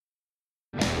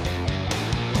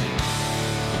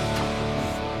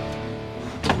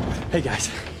Hey guys,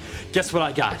 guess what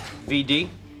I got? VD?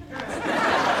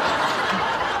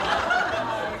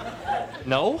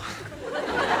 No.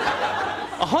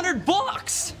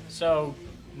 $100. So,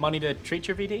 money to treat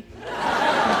your VD?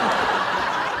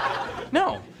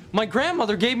 No. My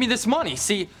grandmother gave me this money.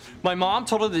 See, my mom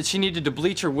told her that she needed to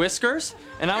bleach her whiskers,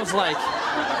 and I was like,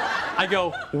 I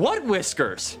go, what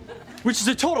whiskers? Which is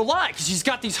a total lie, because she's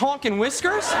got these honking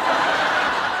whiskers.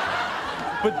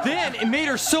 But then it made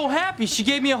her so happy, she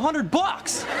gave me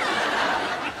 $100.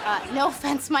 No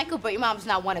offense, Michael, but your mom's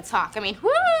not one to talk. I mean, woo!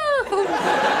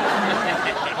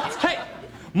 Hey,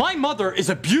 my mother is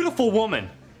a beautiful woman.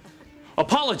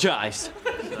 Apologize.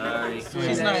 Sorry.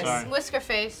 She's nice. Sorry. Whisker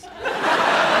face.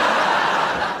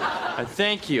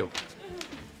 Thank you.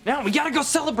 Now we gotta go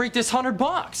celebrate this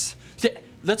 $100.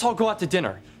 Let's all go out to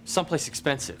dinner. Someplace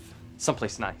expensive.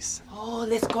 Someplace nice. Oh,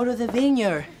 let's go to the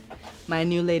vineyard. My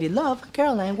new lady love,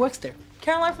 Caroline, works there.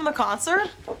 Caroline from the concert?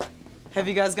 Have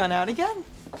you guys gone out again?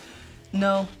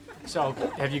 No, So,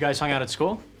 have you guys hung out at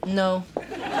school? no,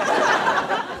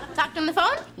 Talked on the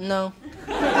phone? no,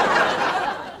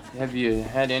 Have you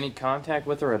had any contact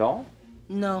with her at all?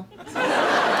 no.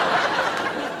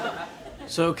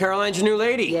 So Caroline's your new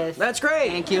lady? Yes. That's great.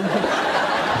 Thank you.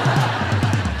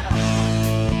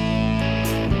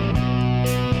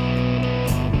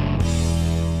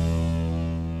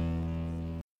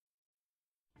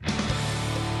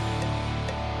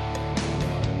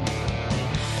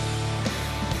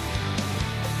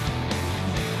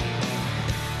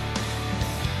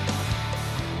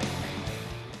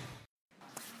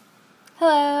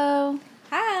 Hello.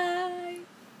 Hi.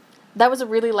 That was a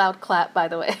really loud clap, by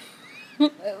the way.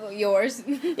 Yours.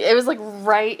 It was like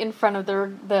right in front of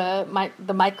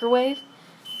the microwave.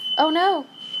 Oh no.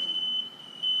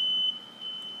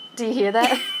 Do you hear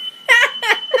that?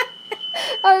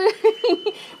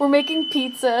 We're making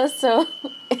pizza, so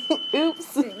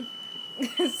oops.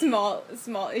 small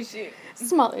issue.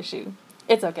 Small issue.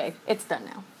 It's okay. It's done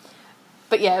now.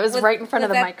 But yeah, it was right in front of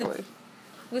the that microwave.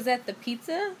 Was that the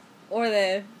pizza or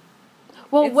the?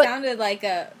 Well, It what sounded like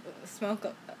a smoke.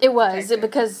 it was detector.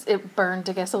 because it burned,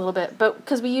 I guess, a little bit. But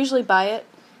because we usually buy it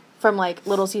from like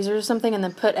Little Caesars or something, and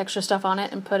then put extra stuff on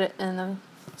it and put it in the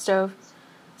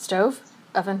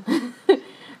oven.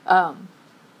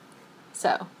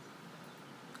 So,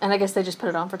 and I guess they just put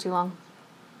it on for too long.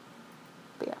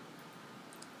 But yeah,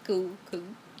 Cool.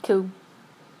 cool.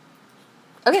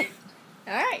 Okay.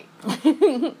 All right.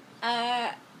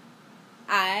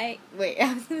 I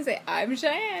was gonna say I'm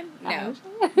Cheyenne. No. I'm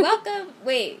Cheyenne. Welcome.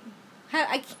 Wait.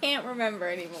 I can't remember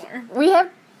anymore. We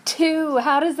have two.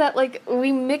 How does that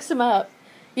we mix them up?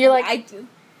 You're like,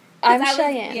 I'm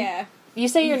Cheyenne. Yeah. You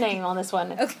say your name on this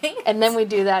one. Okay. And then we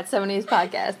do that 70s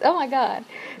podcast. Oh my god.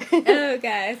 Oh,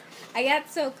 guys. I got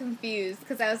so confused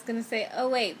because I was going to say, oh,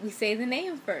 wait, we say the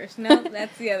name first. No,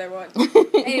 that's the other one.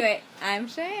 Anyway, I'm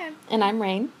Cheyenne. And I'm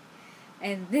Rain.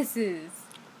 And this is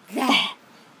That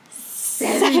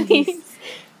 70s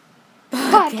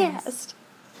podcast.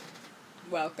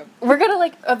 Welcome. We're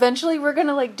gonna eventually we're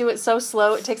gonna do it so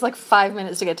slow it takes 5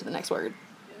 minutes to get to the next word.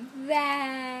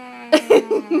 That.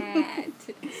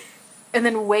 And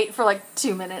then wait for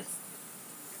 2 minutes.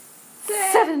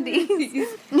 70s.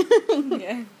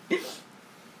 Yeah.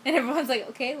 And everyone's like,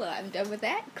 okay, well, I'm done with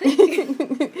that.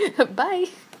 Click. Bye.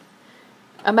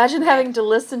 Imagine having to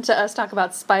listen to us talk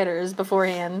about spiders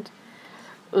beforehand.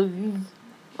 Ooh.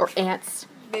 Or ants.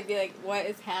 They'd be like, what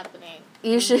is happening?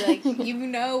 You We'd should. be like, you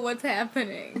know what's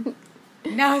happening.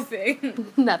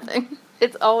 Nothing. Nothing.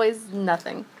 It's always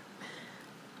nothing.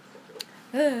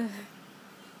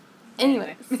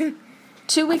 Anyways.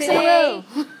 2 weeks in a row.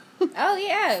 Oh,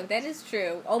 yeah, that is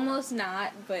true. Almost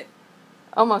not, but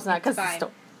Almost not, because fine. it's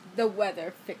The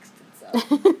weather fixed itself.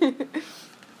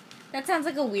 That sounds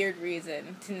like a weird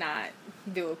reason to not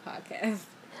do a podcast.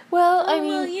 Well, I Oh, mean,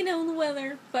 well, you know, the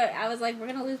weather. But I was like, we're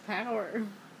going to lose power.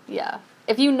 yeah.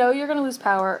 If you know you're going to lose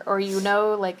power, or you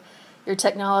know, your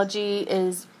technology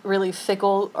is really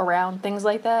fickle around things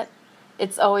like that,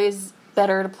 it's always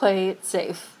better to play it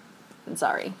safe than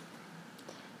sorry.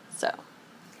 So.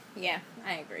 Yeah,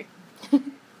 I agree.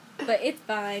 But it's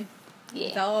fine. Yeah.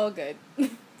 It's all good.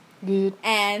 Good.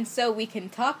 And so we can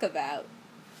talk about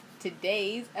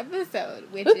today's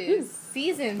episode, which is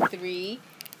Season 3,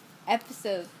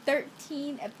 Episode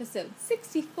 13, Episode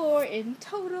 64 in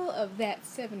total of That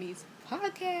 70s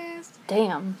podcast.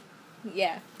 Damn.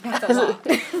 Yeah, that's a lot.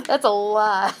 That's a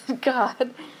lot.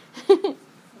 God.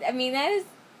 I mean, that is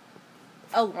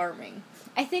alarming.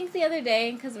 I think the other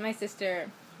day, because my sister,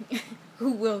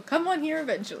 who will come on here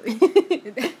eventually,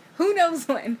 who knows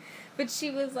when, but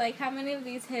she was like, how many of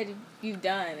these had you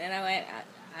done? And I went,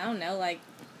 I don't know,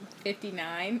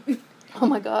 59. Oh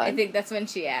my god. I think that's when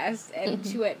she asked, and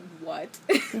she went, "What?"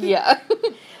 Yeah.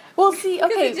 Well, see,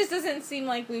 Because okay. it just doesn't seem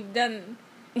like we've done.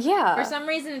 Yeah. For some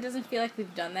reason, it doesn't feel like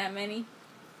we've done that many.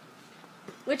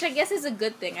 Which I guess is a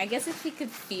good thing. I guess if we could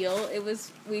feel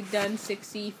we'd done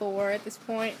 64 at this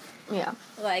point, Yeah.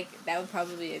 like, that would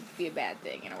probably be a bad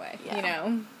thing in a way, Yeah. you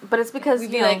know? But it's because, We'd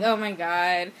you be know, like, oh my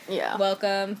god, yeah.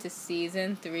 welcome to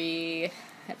season 3,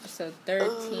 episode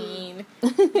 13,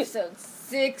 episode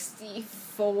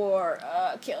 64,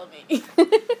 kill me.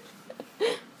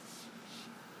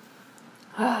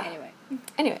 Anyway,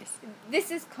 Anyways.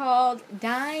 this is called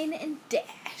Dine and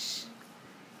Dash.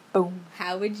 Boom.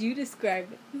 How would you describe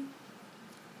it?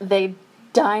 They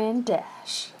dine and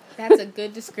dash. That's a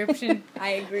good description. I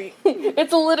agree.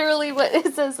 It's literally what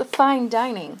it says, fine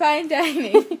dining. Fine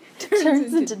dining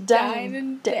Turns into dine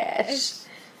and dash.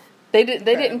 They didn't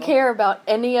Incredible. care about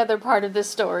any other part of this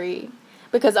story.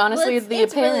 Because honestly, Well, the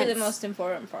it's parents... really the most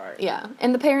important part. Yeah.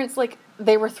 And the parents, like,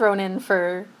 they were thrown in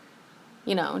for,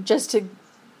 you know, just to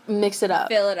mix it up.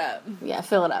 Fill it up. Yeah,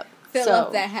 fill it up. Fill So-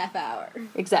 up that half hour.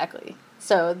 Exactly.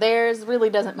 So theirs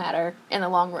really doesn't matter in the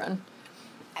long run.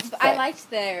 I liked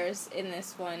theirs in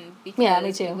this one because Yeah,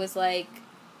 me too. it was like,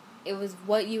 it was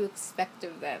what you expect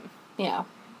of them. Yeah.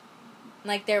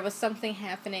 Like, there was something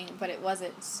happening, but it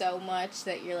wasn't so much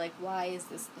that you're like, why is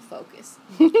this the focus?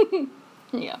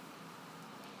 Yeah.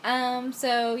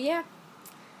 So, yeah.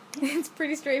 It's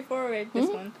pretty straightforward, this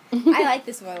one. I like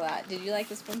this one a lot. Did you like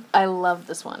this one? I love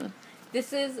this one.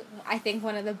 This is, I think,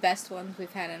 one of the best ones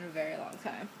we've had in a very long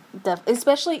time.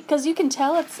 Especially because you can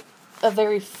tell it's a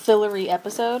very fillery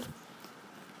episode,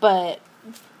 but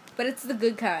But it's the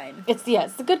good kind. it's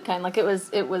the good kind. Like it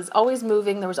was always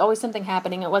moving. There was always something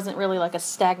happening. It wasn't really like a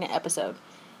stagnant episode,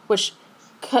 which,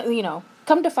 you know,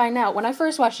 come to find out, when I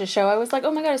first watched the show, I was like,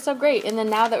 oh my god, it's so great. And then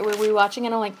now that we're rewatching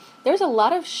it, I'm like, there's a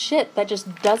lot of shit that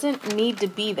just doesn't need to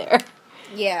be there.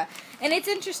 Yeah. And it's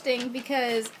interesting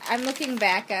because I'm looking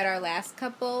back at our last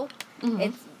couple.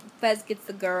 It's Fez Gets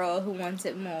the Girl Who Wants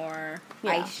It More,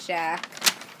 Yeah. Ice Shack,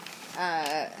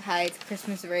 Hyde's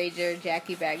Christmas Rager,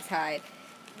 Jackie Bags Hyde.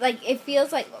 Like, it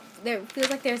feels like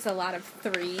there's a lot of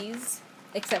 3s,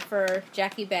 except for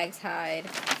Jackie Bags Hyde.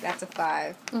 That's a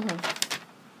 5.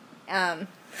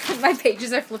 My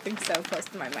pages are flipping so close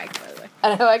to my mic, by the way.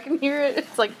 I know, I can hear it.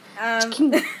 It's like,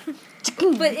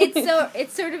 But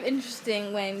it's sort of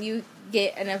interesting when you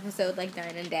get an episode like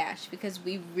Dine and Dash because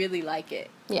we really like it.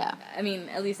 yeah. I mean,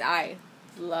 at least I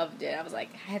loved it. I was like,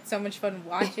 I had so much fun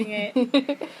watching it.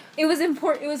 It was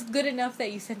important. It was good enough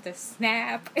that you sent a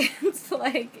snap. It's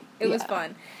like, it was Yeah.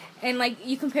 fun. And like,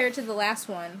 you compare it to the last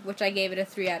one, which I gave it a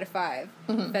 3 out of 5.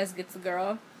 Fez Gets the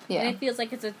Girl. Yeah. And it feels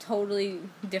like it's a totally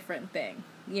different thing,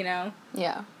 you know?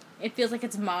 Yeah. It feels like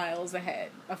it's miles ahead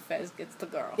of Fez Gets the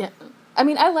Girl. Yeah. I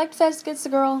mean, I liked Fez Gets the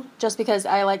Girl just because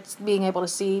I liked being able to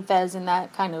see Fez in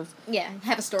that kind of, Yeah,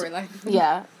 have a storyline.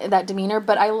 yeah, that demeanor.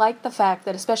 But I like the fact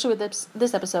that, especially with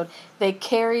this episode, they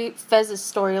carry Fez's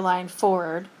storyline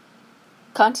forward.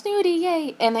 Continuity,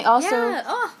 yay! And they also... Yeah,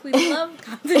 oh, we love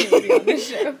continuity on this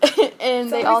show. and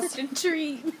It's they always also... such a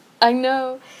treat. I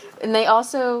know. And they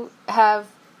also have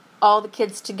all the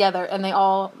kids together, and they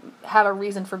all have a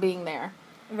reason for being there.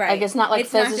 Right. Like, it's not like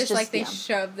it's Fez not is just just- like they yeah.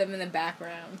 shove them in the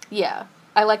background. Yeah.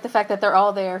 I like the fact that they're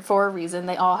all there for a reason.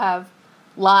 They all have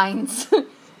lines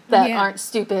that Yeah. aren't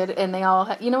stupid, and they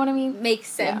all you know what I mean? Makes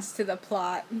sense to the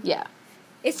plot. Yeah.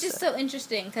 It's just so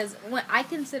interesting because when I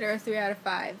consider a 3 out of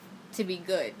 5 to be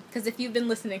good. Because if you've been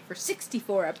listening for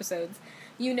 64 episodes,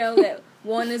 you know that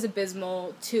 1 is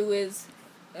abysmal, 2 is,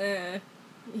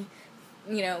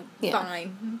 Yeah.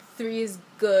 fine. 3 is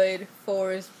good,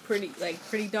 4 is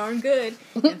pretty darn good,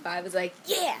 and 5 is like,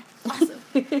 yeah, awesome.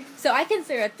 So I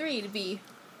consider a 3 to be,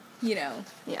 Yeah.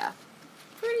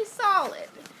 pretty solid.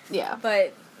 Yeah.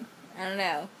 But I don't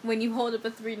know. When you hold up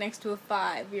a 3 next to a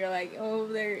 5, you're like, oh,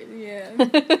 there, yeah.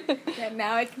 And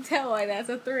now I can tell why that's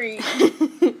a 3.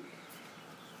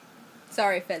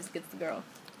 Sorry, Fez Gets the Girl.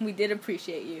 We did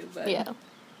appreciate you, but Yeah.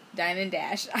 Dine and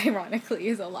Dash, ironically,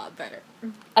 is a lot better.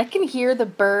 I can hear the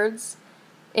birds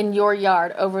in your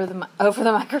yard over the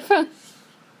microphone.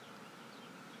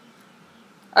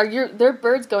 There are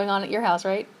birds going on at your house,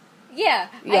 right? Yeah,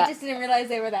 Yeah. I just didn't realize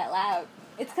they were that loud.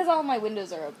 It's because all my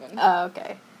windows are open. Oh,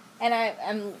 okay. And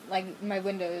I'm, like, my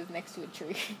window is next to a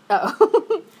tree.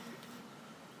 Oh.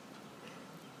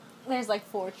 There's, like,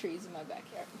 4 trees in my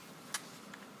backyard.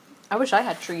 I wish I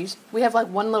had trees. We have like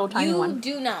one little tiny You one.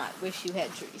 do not wish you had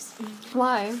trees.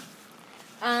 Why?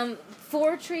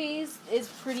 4 trees is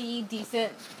pretty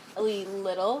decently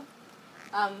little.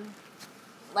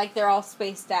 Like, they're all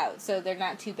spaced out, so they're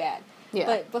not too bad. Yeah.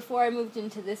 But before I moved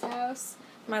into this house,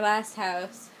 my last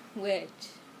house, which...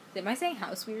 Am I saying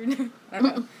house weird? I don't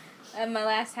know. My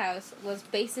last house was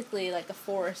basically like a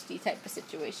foresty type of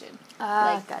situation.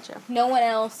 Gotcha. No one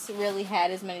else really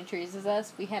had as many trees as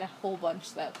us. We had a whole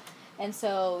bunch though. And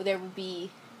so there would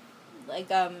be like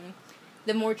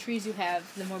the more trees you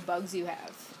have, the more bugs you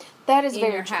have That is in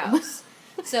very your true. house.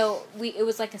 So it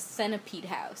was like a centipede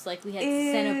house. Like we had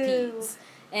centipedes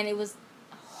and it was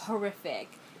horrific.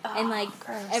 And like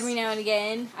gross. every now and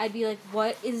again I'd be like,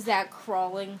 what is that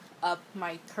crawling up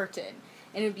my curtain?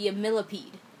 And it would be a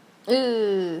millipede.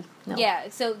 Ooh. No. Yeah,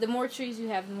 so the more trees you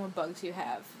have, the more bugs you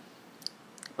have.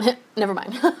 Never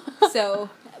mind. So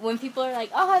when people are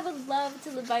like, oh, I would love to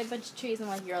live by a bunch of trees, I'm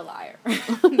like, you're a liar.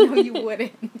 No, you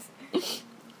wouldn't.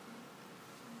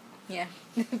 Yeah,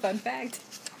 fun fact.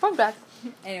 Fun fact.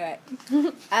 Anyway,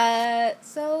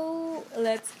 so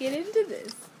let's get into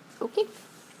this. Okay.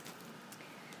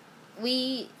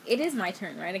 It is my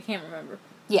turn, right? I can't remember.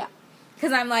 Yeah.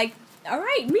 Because I'm like, all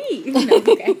right, me. No,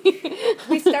 okay.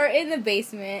 We start in the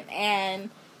basement,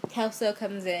 and Kelso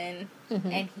comes in,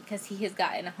 and because he has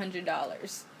gotten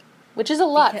 $100. Which is a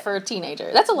lot Because- for a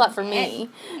teenager. That's a lot for me.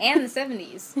 And the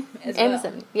 70s as And well. the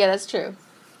 70s. Yeah, that's true.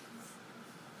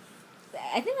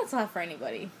 I think that's a lot for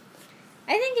anybody.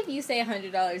 I think if you say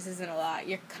 $100 isn't a lot,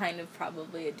 you're kind of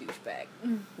probably a douchebag.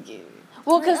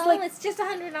 Well, because, oh, like, it's just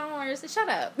 $100. Shut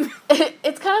up.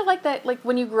 it's kind of like that, like,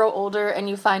 when you grow older and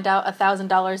you find out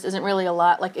 $1,000 isn't really a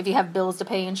lot, like, if you have bills to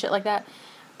pay and shit like that.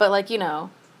 But, like, you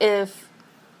know, if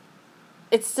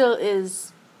it still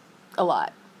is a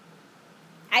lot.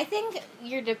 I think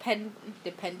your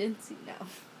dependency, no,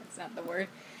 that's not the word.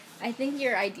 I think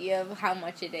your idea of how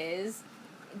much it is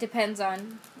depends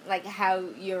on, like,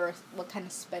 what kind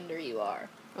of spender you are.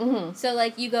 Mm-hmm. So,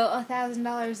 like, you go,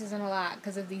 $1,000 isn't a lot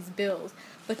because of these bills,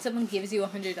 but someone gives you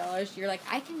 $100, you're like,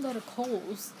 I can go to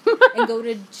Kohl's and go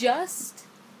to just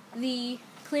the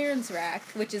clearance rack,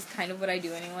 which is kind of what I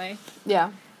do anyway,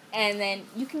 Yeah. and then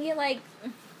you can get, like,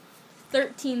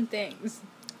 13 things.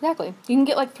 Exactly. You can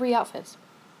get, like, 3 outfits.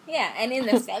 Yeah, and in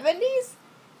the 70s,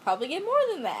 probably get more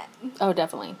than that. Oh,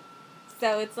 definitely.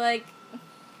 So it's like,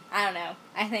 I don't know.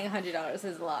 I think $100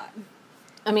 is a lot.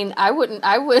 I mean, I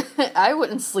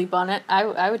wouldn't sleep on it.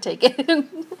 I would take it.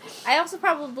 I also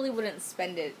probably wouldn't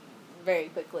spend it very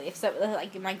quickly. Except,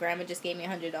 like, my grandma just gave me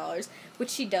 $100,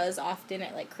 which she does often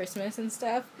at, like, Christmas and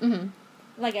stuff. Mm-hmm.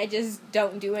 Like, I just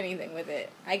don't do anything with it.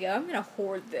 I go, I'm gonna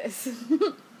hoard this.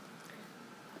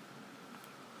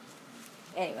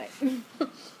 Anyway.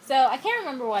 So, I can't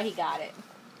remember why he got it.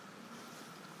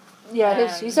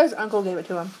 Yeah, he says uncle gave it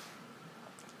to him.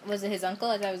 Was it his uncle?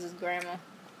 I thought it was his grandma.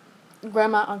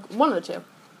 Grandma, uncle, one of the two.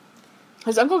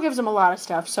 His uncle gives him a lot of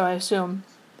stuff, so I assume,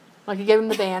 like, he gave him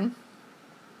the van,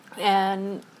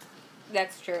 and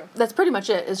That's true. that's pretty much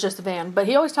it. It's just the van. But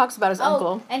he always talks about his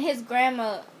uncle. And his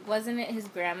grandma, wasn't it his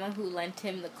grandma who lent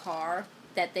him the car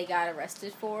that they got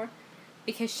arrested for?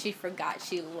 Because she forgot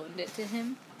she loaned it to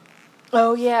him.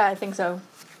 Oh, yeah, I think so.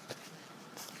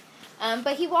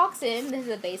 But he walks in, this is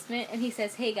the basement, and he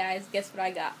says, hey guys, guess what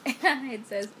I got? It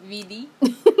says, VD.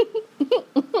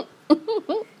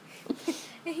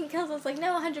 And Kelso's like,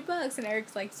 no, $100. And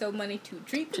Eric's like, so money to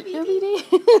treat the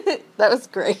VD? That was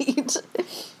great.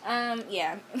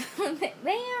 Yeah.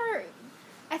 They are,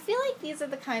 I feel like these are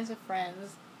the kinds of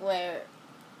friends where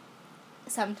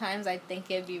sometimes I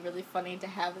think it'd be really funny to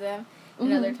have them,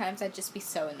 and other times I'd just be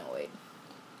so annoyed.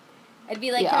 I'd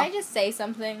be like, Yeah. can I just say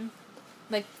something?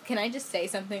 Like, can I just say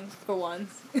something for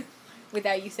once?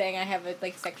 Without you saying I have a,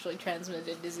 like, sexually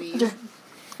transmitted disease.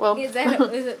 Well, Is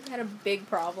that a big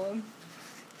problem?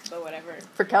 But whatever.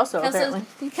 for Kelso, apparently.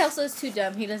 Kelso's too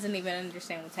dumb. He doesn't even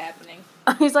understand what's happening.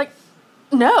 He's like,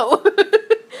 no.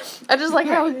 I just like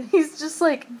how he's just,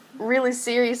 like, really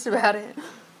serious about it.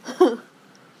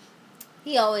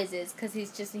 He always is, because he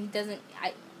doesn't,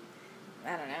 I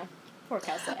don't know. Poor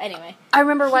Kelso. Anyway. I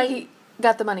remember why he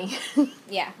got the money.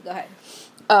 Yeah, go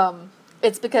ahead.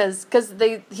 It's because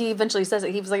he eventually says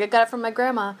it. He was like, I got it from my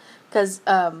grandma, because,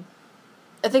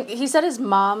 I think he said his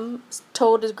mom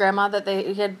told his grandma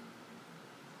that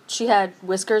she had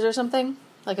whiskers or something,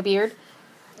 like a beard.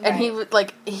 And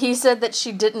he said that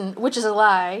she didn't, which is a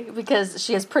lie, because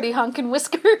she has pretty hunkin'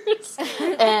 whiskers.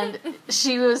 And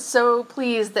she was so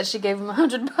pleased that she gave him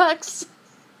 $100.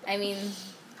 I mean,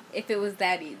 if it was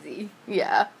that easy.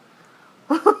 Yeah.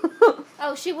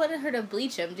 Oh, she wanted her to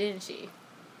bleach him, didn't she?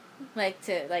 Like,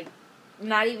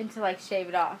 not even to, like, shave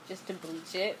it off, just to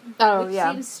bleach it. Oh, which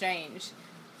yeah. seems strange.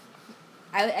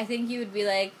 I think you would be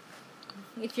like,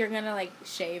 if you're gonna like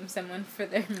shame someone for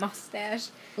their mustache,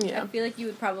 Yeah. I feel like you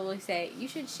would probably say you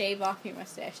should shave off your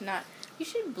mustache, not you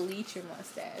should bleach your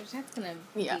mustache. That's gonna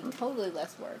Yeah. be totally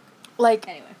less work. Like,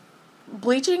 Anyway,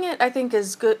 bleaching it, I think,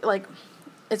 is good. Like,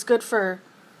 it's good for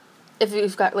if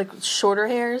you've got, like, shorter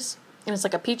hairs and it's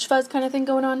like a peach fuzz kind of thing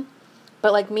going on.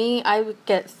 But, like, me, I would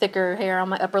get thicker hair on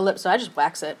my upper lip, so I just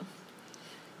wax it.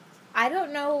 I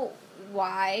don't know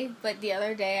why, but the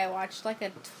other day I watched like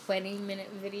a 20-minute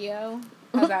video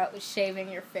about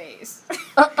shaving your face.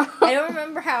 I don't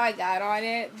remember how I got on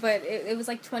it, but it was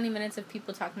like 20 minutes of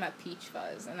people talking about peach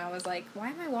fuzz, and I was like, why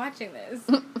am I watching this?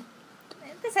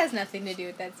 This has nothing to do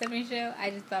with that 70 show.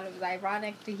 I just thought it was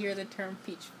ironic to hear the term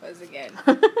peach fuzz again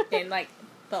in like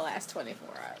the last 24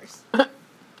 hours.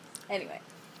 Anyway.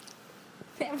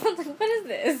 Everyone's like, what is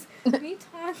this? What are you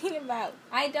talking about?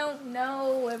 I don't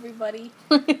know, everybody.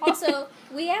 Also,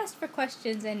 we asked for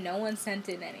questions and no one sent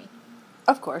in any.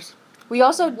 Of course. I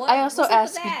also What's up with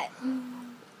asked. that?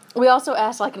 We also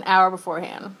asked like an hour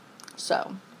beforehand,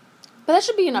 so. But that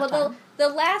should be enough time. The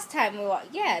last time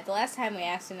the last time we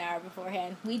asked an hour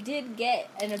beforehand, we did get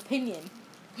an opinion.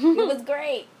 It was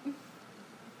great.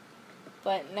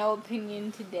 But no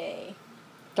opinion today.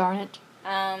 Darn it.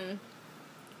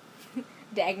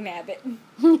 Dagnabbit.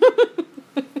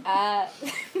 I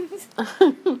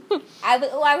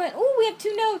went, oh, we have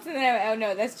 2 notes, and then I went, oh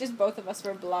no, that's just both of us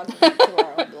were blogging to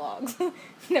our own blogs.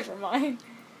 Never mind.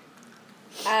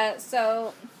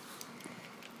 So,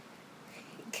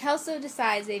 Kelso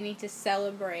decides they need to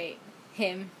celebrate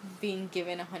him being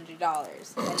given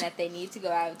 $100, and that they need to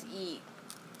go out to eat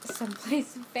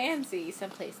someplace fancy,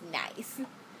 someplace nice.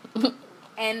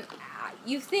 And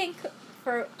you think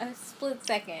for a split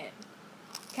second,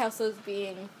 Kelso's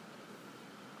being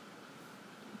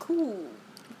cool.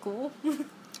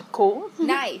 Cool.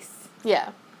 Nice.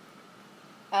 Yeah.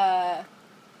 I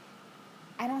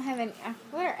don't have any,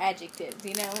 what are adjectives,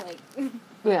 you know, like,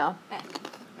 Yeah. I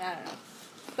don't know.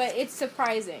 But it's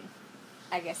surprising,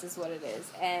 I guess is what it is.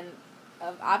 And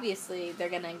obviously they're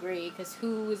going to agree, because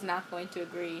who is not going to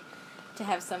agree to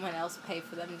have someone else pay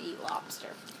for them to eat lobster?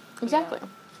 Exactly. You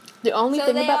know? The only So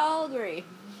thing they about all agree.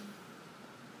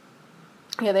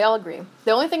 Yeah, they all agree.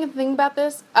 The only thing about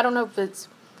this, I don't know if it's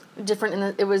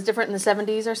different it was different in the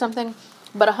 70s or something,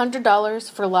 but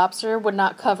 $100 for lobster would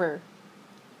not cover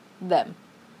them.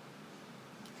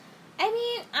 I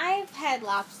mean, I've had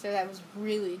lobster that was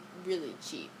really, really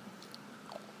cheap.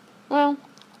 Well,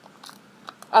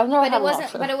 I've never had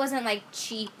lobster. But it wasn't like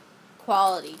cheap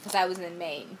quality, because I was in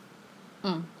Maine.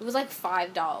 Mm. It was like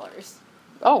 $5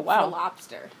 Oh, for wow.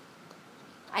 lobster.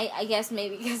 I guess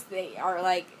maybe because they are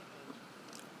like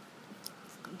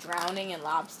drowning in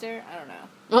lobster. I don't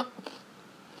know.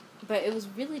 But it was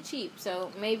really cheap,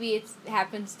 so maybe it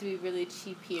happens to be really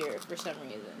cheap here for some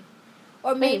reason.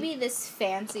 Or maybe this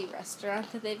fancy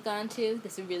restaurant that they've gone to,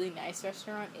 this really nice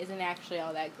restaurant, isn't actually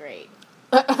all that great.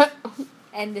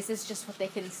 And this is just what they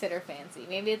consider fancy.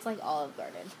 Maybe it's like Olive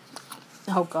Garden.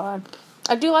 Oh, God.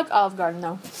 I do like Olive Garden,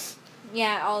 though.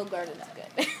 Yeah, Olive Garden's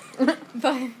good.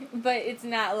 but it's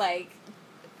not like...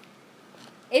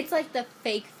 It's like the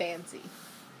fake fancy.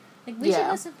 Like, we should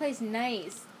go someplace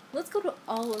nice. Let's go to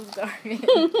Olive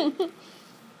Garden.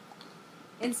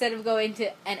 Instead of going to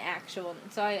an actual...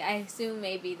 So I assume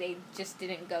maybe they just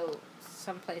didn't go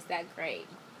someplace that great.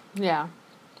 Yeah.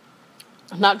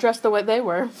 Not dressed the way they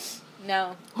were.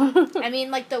 No. I mean,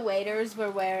 like, the waiters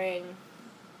were wearing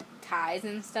ties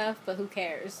and stuff, but who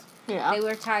cares? Yeah. They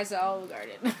wear ties at Olive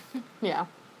Garden. Yeah.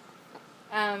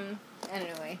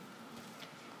 Anyway.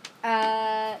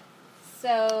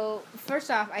 So,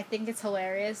 first off, I think it's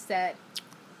hilarious that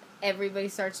everybody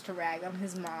starts to rag on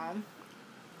his mom.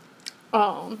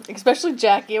 Oh, especially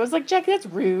Jackie. I was like, Jackie, that's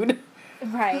rude.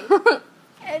 Right.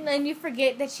 And then you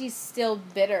forget that she's still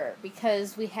bitter,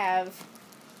 because we have,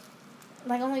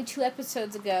 like, only 2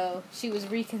 episodes ago, she was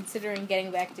reconsidering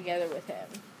getting back together with him.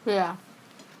 Yeah.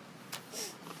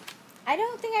 I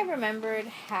don't think I remembered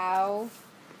how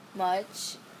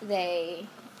much they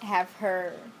have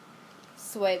her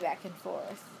sway back and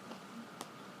forth.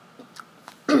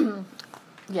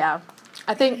 Yeah.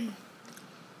 I think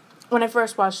when I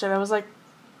first watched it, I was like,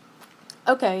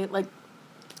 okay, like,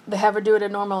 they have her do it a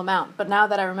normal amount. But now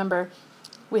that I remember,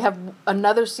 we have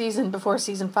another season before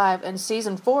season 5, and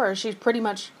season 4, she's pretty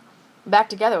much back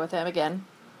together with him again.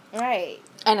 Right.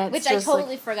 And it's Which just I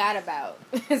totally forgot about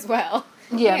as well.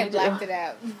 Yeah, I me blacked too. it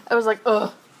out. I was like,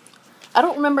 ugh. I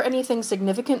don't remember anything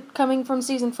significant coming from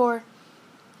season 4.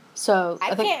 So,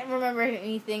 I think... can't remember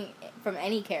anything from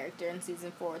any character in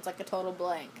season 4. It's like a total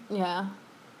blank. Yeah.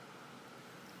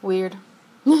 Weird.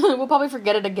 We'll probably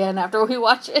forget it again after we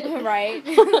watch it. Right?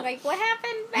 Like, what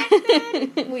happened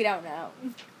back then? We don't know.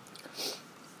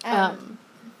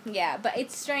 Yeah, but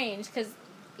it's strange because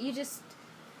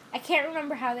I can't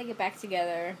remember how they get back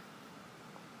together.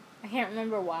 I can't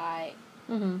remember why.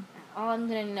 Mm-hmm. All I'm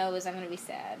gonna know is I'm gonna be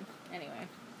sad.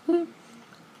 Anyway.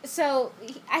 So,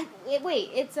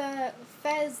 it's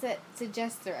Fez that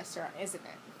suggests the restaurant, isn't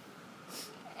it?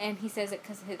 And he says it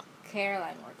because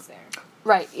Caroline works there.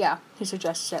 Right, yeah. He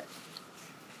suggests it.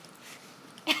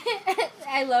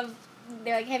 I love,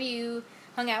 they're like, have you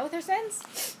hung out with her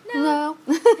since? No.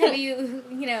 Have you,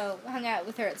 hung out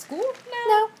with her at school?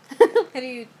 No. Have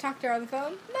you talked to her on the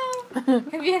phone? No.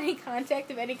 Have you had any contact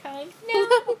of any kind? No.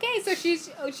 Okay, so she's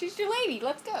your lady.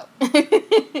 Let's go.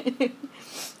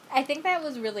 I think that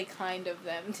was really kind of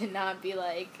them to not be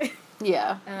like,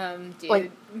 Yeah. dude,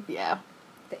 Like, yeah.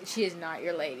 she is not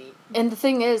your lady. And the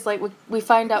thing is, like, we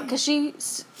find out, because she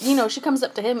comes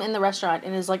up to him in the restaurant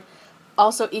and is, like,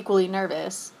 also equally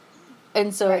nervous.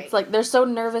 And so Right. it's like, they're so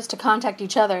nervous to contact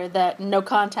each other that no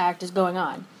contact is going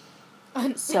on.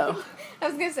 So. I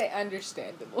was gonna say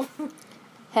understandable.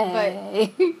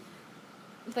 Hey.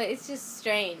 But it's just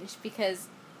strange because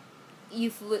you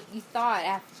thought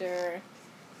after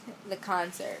the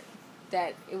concert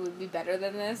that it would be better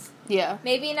than this. Yeah.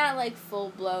 Maybe not like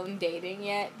full-blown dating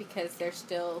yet because they're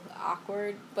still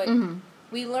awkward, but Mm-hmm.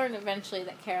 we learn eventually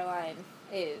that Caroline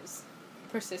is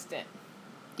persistent.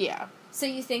 Yeah. So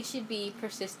you think she'd be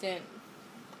persistent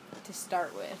to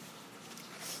start with?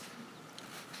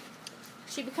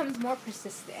 She becomes more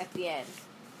persistent at the end.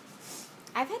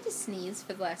 I've had to sneeze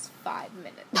for the last 5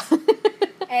 minutes.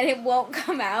 And it won't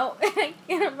come out.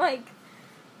 And I'm like,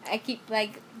 I keep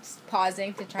like just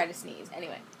pausing to try to sneeze.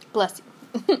 Anyway. Bless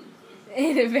you.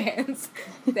 In advance.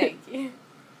 Thank you.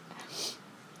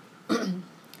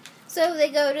 So they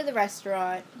go to the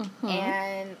restaurant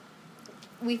and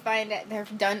we find that they're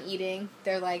done eating.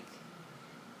 They're like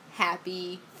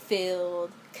happy,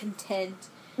 filled, content.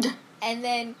 And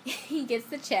then he gets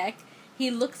the check.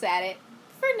 He looks at it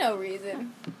for no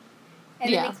reason.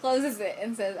 And then he closes it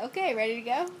and says, okay, ready to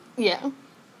go? Yeah.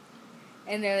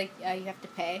 And they're like, you have to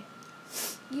pay.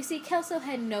 You see, Kelso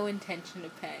had no intention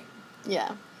of paying.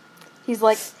 Yeah. He's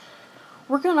like,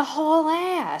 we're gonna haul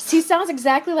ass. He sounds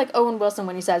exactly like Owen Wilson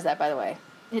when he says that, by the way.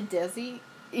 Does he?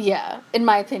 Yeah, in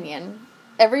my opinion.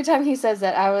 Every time he says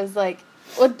that, I was like,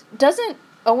 well, doesn't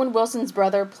Owen Wilson's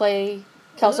brother play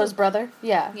Kelso's Luke. brother?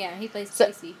 Yeah. Yeah, he plays So-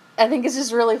 Casey. I think it's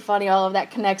just really funny, all of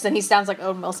that connects, and he sounds like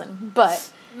Owen Wilson.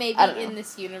 But, Maybe I don't know. in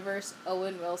this universe,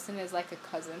 Owen Wilson is like a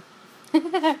cousin.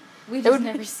 it We It just would-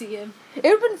 never see him. would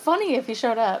have been funny if he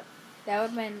showed up. That would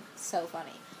have been so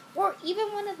funny. Or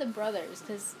even one of the brothers,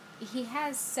 because he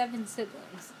has 7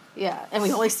 siblings. Yeah, and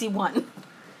we only see one.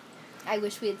 I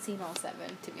wish we had seen all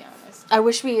 7, to be honest. I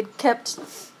wish we had kept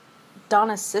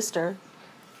Donna's sister.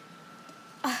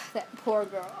 That poor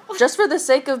girl. Just for the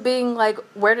sake of being like,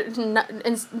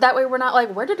 and that way we're not like,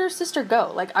 where did her sister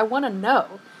go? Like, I want to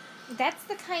know. That's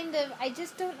the kind of... I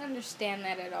just don't understand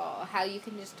that at all. How you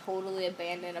can just totally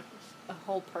abandon a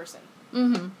whole person.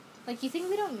 Mm-hmm. Like, you think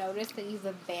we don't notice that you've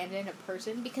abandoned a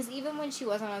person? Because even when she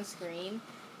wasn't on screen,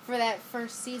 for that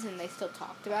first season, they still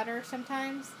talked about her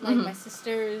sometimes. Like, my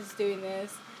sister's doing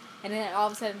this, and then all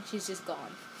of a sudden, she's just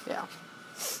gone. Yeah.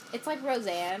 It's like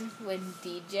Roseanne, when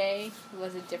DJ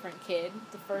was a different kid,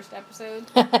 the first episode.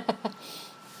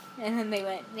 And then they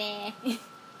went, nah, let's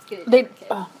get a different kid.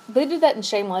 They did that in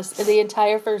Shameless. The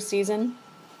entire first season,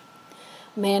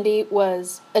 Mandy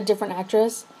was a different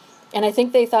actress. And I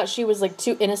think they thought she was, like,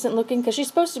 too innocent looking. Because she's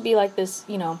supposed to be, like, this,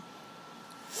 Which not...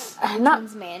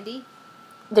 one's Mandy?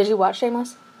 Did you watch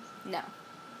Shameless? No.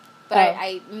 But Oh.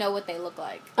 I know what they look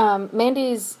like.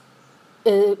 Mandy is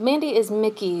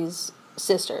Mickey's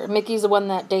sister. Mickey's the one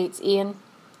that dates Ian.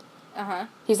 Uh-huh.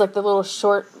 He's, like, the little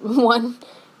short one.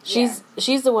 She's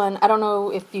the one, I don't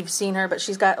know if you've seen her, but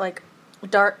she's got, like,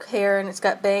 dark hair and it's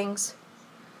got bangs.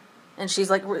 And she's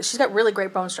got really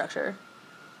great bone structure.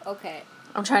 Okay.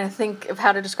 I'm trying to think of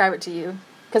how to describe it to you.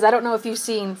 Because I don't know if you've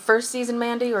seen first season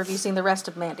Mandy or if you've seen the rest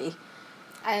of Mandy.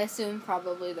 I assume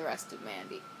probably the rest of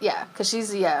Mandy. Yeah, because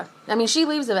I mean, she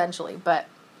leaves eventually, but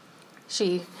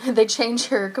they change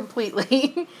her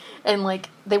completely. And, like,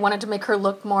 they wanted to make her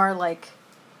look more like,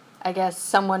 I guess,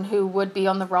 someone who would be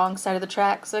on the wrong side of the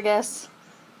tracks, I guess.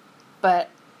 But,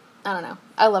 I don't know.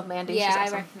 I love Mandy. Yeah, She's I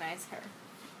awesome. recognize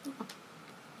her.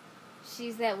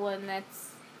 She's that one that's...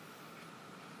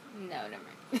 No, never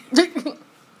mind.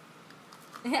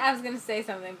 I was going to say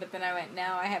something, but then I went, no,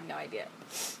 I have no idea.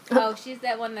 Oh, she's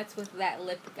that one that's with that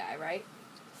lip guy, right?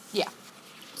 Yeah,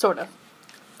 sort of.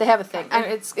 They have a thing.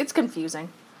 It's confusing.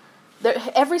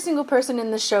 Every single person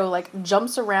in the show, like,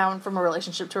 jumps around from a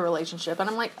relationship to a relationship. And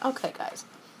I'm like, okay, guys.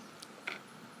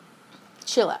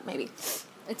 Chill out, maybe.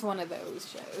 It's one of those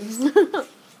shows. But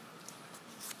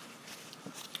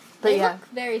They yeah, look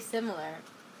very similar.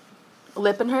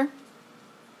 Lip and her.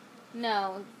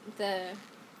 No, the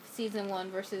season 1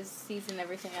 versus season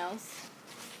everything else.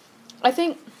 I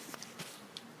think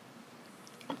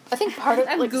part of,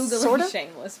 I'm like, Googling sort of.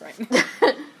 Shameless right now.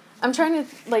 I'm trying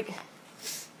to, like,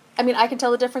 I mean, I can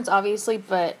tell the difference, obviously,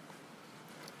 but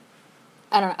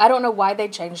I don't know why they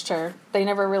changed her. They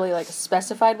never really, like,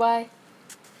 specified why.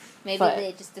 Maybe But-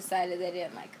 they just decided they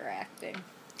didn't like her acting.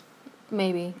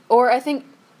 Maybe. Or I think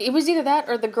it was either that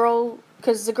or the girl,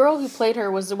 because the girl who played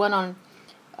her was the one on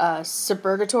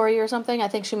Suburgatory or something. I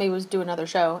think she maybe was doing another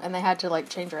show, and they had to, like,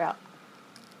 change her out.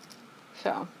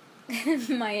 So.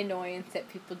 My annoyance at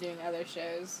people doing other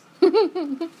shows.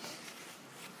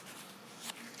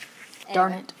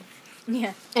 Darn Anyway. it.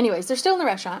 Yeah. Anyways, they're still in the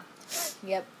restaurant.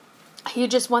 Yep. He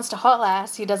just wants to haul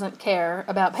ass. He doesn't care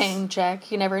about paying check.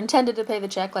 He never intended to pay the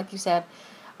check, like you said.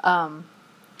 And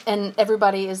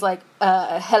everybody is like,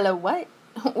 hello, what?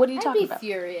 What are you talking I'd be about?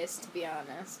 furious, to be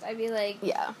honest. I'd be like,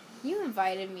 Yeah. you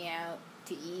invited me out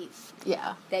to eat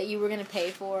Yeah. that you were going to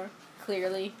pay for,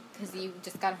 clearly, because you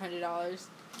just got $100.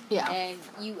 Yeah. And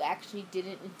you actually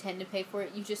didn't intend to pay for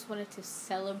it. You just wanted to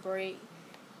celebrate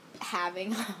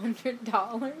having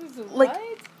 $100. Like-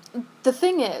 What? The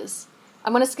thing is,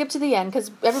 I'm going to skip to the end because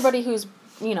everybody who's,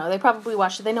 they probably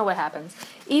watched it, they know what happens.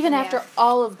 Even Yeah. after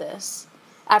all of this,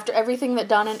 after everything that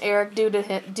Donna and Eric do to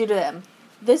them,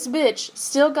 this bitch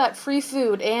still got free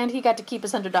food and he got to keep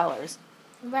his $100.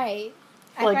 Right.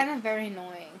 I Like- find that very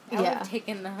annoying. I would Yeah. have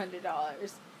taken the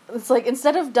 $100. It's like,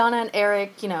 instead of Donna and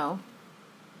Eric,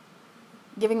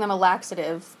 giving them a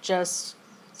laxative, just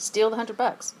steal the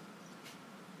 $100.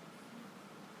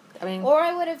 I mean, Or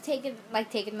I would have taken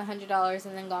the $100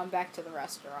 and then gone back to the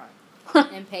restaurant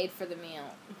and paid for the meal.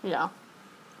 yeah.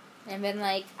 And been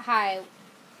like, hi,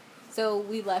 so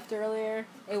we left earlier.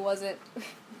 It wasn't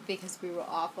because we were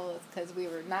awful. It's because we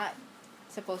were not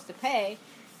supposed to pay.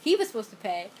 He was supposed to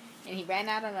pay, and he ran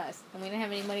out on us, and we didn't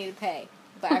have any money to pay.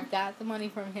 But I've got the money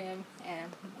from him,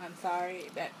 and I'm sorry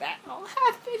that all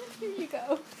happened. Here you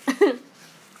go.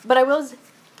 But I will...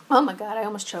 Oh my god, I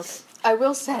almost choked. I will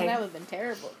Oh, say... that would have been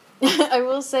terrible. I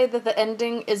will say that the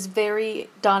ending is very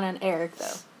Donna and Eric,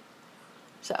 though.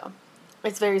 So,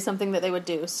 it's very something that they would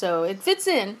do. So, it fits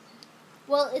in.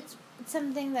 Well, it's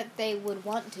something that they would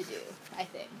want to do, I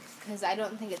think. Because I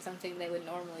don't think it's something they would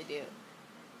normally do.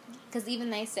 Because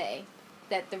even they say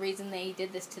that the reason they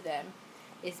did this to them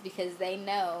is because they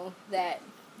know that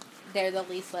they're the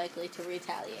least likely to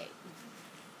retaliate.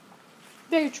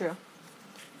 Very true.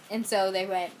 And so they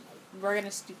went, we're going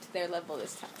to stoop to their level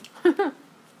this time.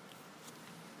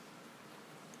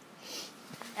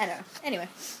 I don't know. Anyway.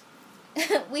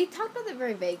 We talked about it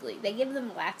very vaguely. They give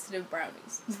them laxative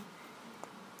brownies.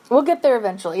 We'll get there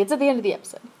eventually. It's at the end of the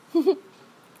episode.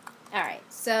 Alright,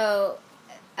 so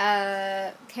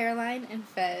Caroline and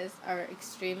Fez are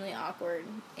extremely awkward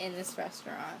in this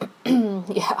restaurant.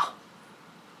 Yeah.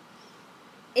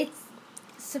 It's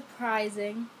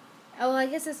surprising. Oh, well, I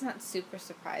guess it's not super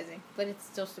surprising, but it's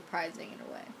still surprising in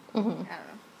a way. Mm-hmm. I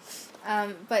don't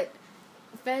know. But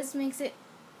Fez makes it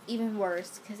even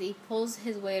worse because he pulls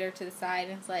his waiter to the side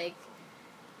and is like,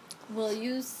 will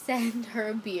you send her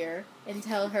a beer and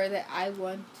tell her that I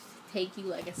want to take you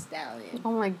like a stallion?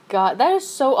 Oh my god, that is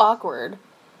so awkward.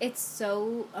 It's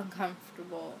so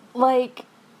uncomfortable. Like,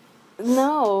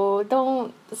 no,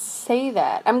 don't say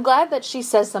that. I'm glad that she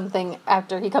says something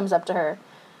after he comes up to her.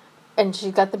 And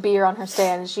she got the beer on her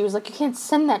stand, and she was like, you can't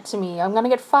send that to me. I'm gonna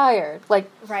get fired.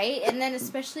 Like... Right? And then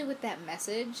especially with that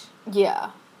message.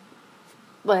 Yeah.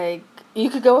 Like, you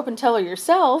could go up and tell her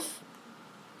yourself,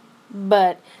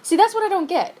 but... See, that's what I don't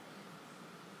get.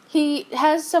 He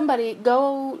has somebody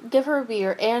go give her a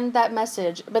beer and that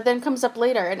message, but then comes up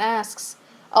later and asks,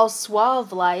 all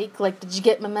suave-like, did you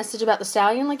get my message about the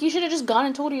stallion? Like, you should have just gone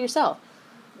and told her yourself.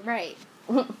 Right.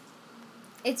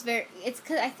 I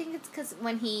think it's because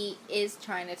when he is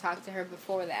trying to talk to her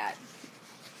before that,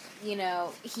 he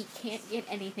can't get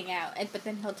anything out. But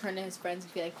then he'll turn to his friends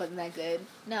and be like, wasn't that good?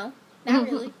 No, not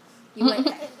really. You went,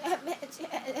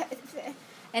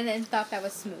 and then thought that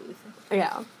was smooth.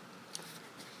 Yeah.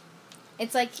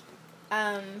 It's like,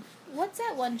 what's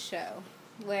that one show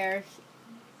where,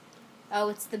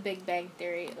 it's The Big Bang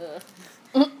Theory. Ugh.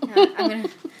 I'm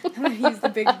gonna use the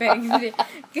Big Bang.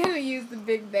 Gonna use the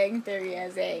Big Bang Theory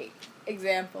as a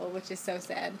example, which is so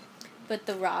sad. But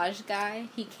the Raj guy,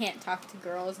 he can't talk to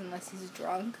girls unless he's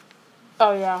drunk,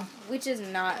 Oh, yeah. which is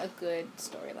not a good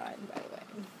storyline, by the way.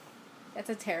 That's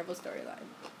a terrible storyline.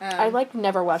 I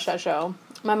never watched that show.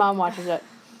 My mom watches it,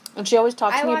 and she always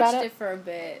talks to me about I watched it for a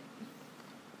bit.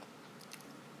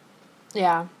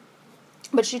 Yeah,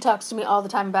 but she talks to me all the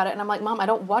time about it, and I'm like, Mom, I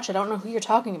don't watch it. I don't know who you're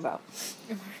talking about.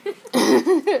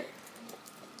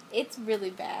 It's really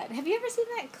bad. Have you ever seen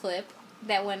that clip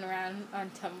that went around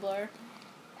on Tumblr?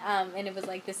 And it was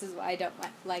like, this is why I don't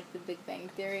like The Big Bang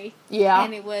Theory. Yeah.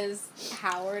 And it was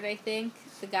Howard, I think,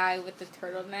 the guy with the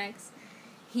turtlenecks.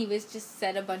 He was just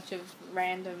said a bunch of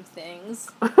random things.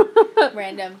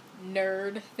 Random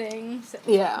nerd things.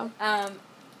 Yeah.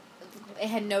 It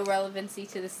had no relevancy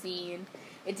to the scene.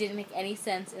 It didn't make any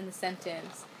sense in the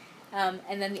sentence.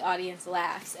 And then the audience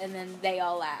laughs, and then they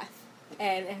all laugh.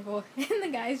 And the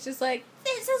guy's just like,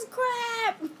 this is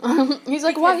crap! He's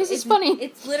like, why is this funny?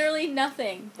 It's literally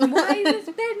nothing. Why is this?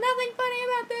 There's nothing funny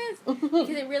about this!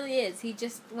 Because it really is. He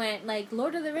just went, like,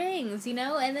 Lord of the Rings, you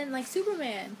know? And then, like,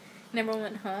 Superman. And everyone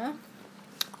went, huh?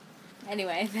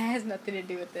 Anyway, that has nothing to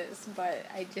do with this, but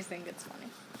I just think it's funny.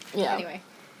 Yeah. Anyway.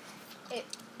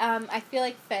 I feel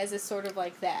like Fez is sort of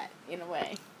like that, in a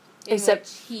way. Except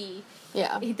he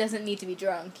doesn't need to be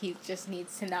drunk. He just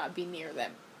needs to not be near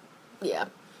them. Yeah.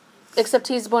 Except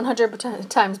he's 100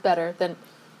 times better than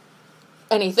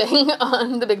anything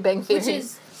on The Big Bang Theory. Which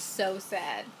is so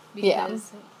sad.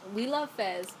 Because we love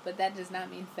Fez, but that does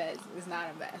not mean Fez is not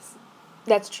a mess.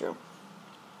 That's true.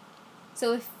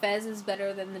 So if Fez is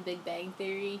better than The Big Bang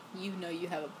Theory, you know you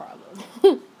have a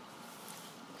problem.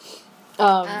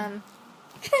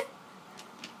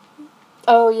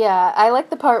 Oh yeah, I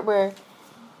like the part where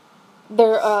they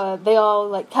all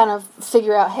like kind of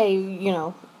figure out, hey, you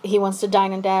know, he wants to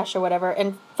dine and dash or whatever,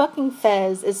 and fucking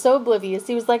Fez is so oblivious.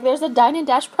 He was like, "There's a dine and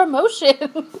dash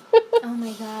promotion." Oh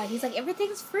my god, he's like,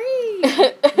 everything's free.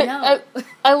 No,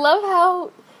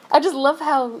 I just love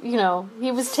how, you know,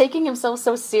 he was taking himself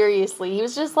so seriously. He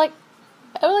was just like,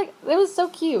 it was so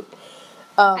cute.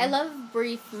 I love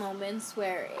brief moments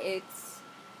where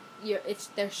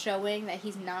they're showing that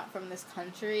he's not from this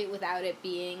country without it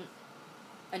being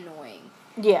annoying.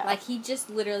 Yeah. Like, he just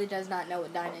literally does not know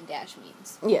what dine and dash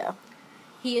means. Yeah.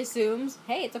 He assumes,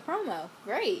 hey, it's a promo.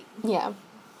 Great. Yeah.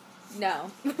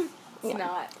 No. It's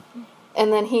not.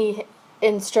 And then he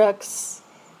instructs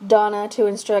Donna to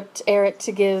instruct Eric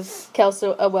to give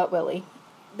Kelso a wet willy.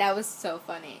 That was so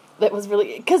funny. That was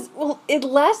really... Because, well, it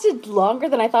lasted longer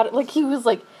than I thought. He was,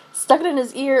 like, stuck it in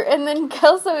his ear, and then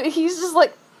Kelso, he's just,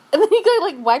 like... And then he,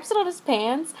 like, wipes it on his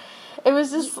pants. It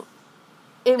was just...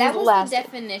 That was the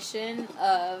definition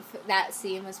of that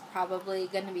scene was probably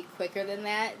going to be quicker than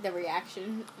that, the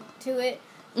reaction to it.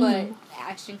 But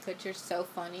Ashton Kutcher's so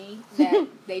funny that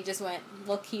they just went,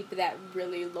 we'll keep that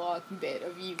really long bit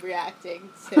of you reacting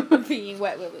to being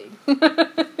wet willied.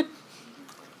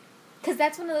 Because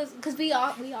that's one of those, because we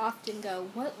often go,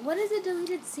 what is a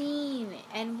deleted scene?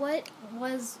 And what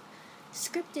was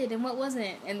scripted and what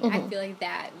wasn't? And I feel like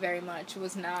that very much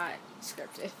was not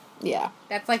scripted. Yeah.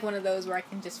 That's like one of those where I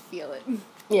can just feel it.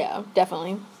 Yeah,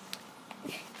 definitely.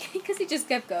 Because he just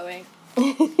kept going.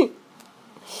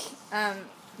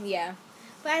 Yeah.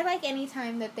 But I like any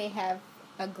time that they have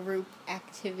a group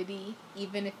activity,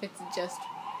 even if it's just...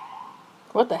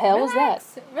 What the hell was that?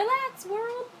 Relax,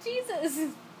 world.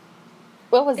 Jesus.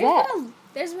 What was that?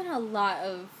 There's been a lot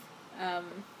of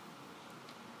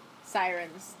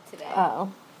sirens today.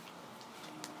 Oh.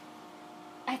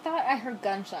 I thought I heard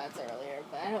gunshots earlier,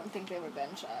 but I don't think they were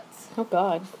gunshots. Oh,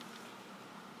 God.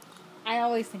 I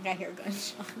always think I hear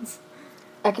gunshots.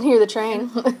 I can hear the train.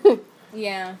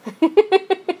 Yeah.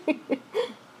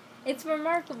 It's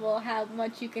remarkable how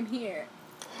much you can hear.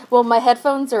 Well, my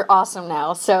headphones are awesome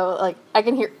now, so, like, I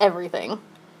can hear everything.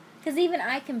 Because even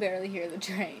I can barely hear the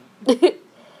train. Like,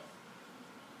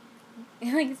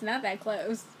 it's not that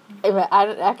close.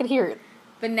 I can hear it.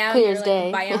 But now Clear you're as like day.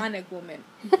 a bionic woman.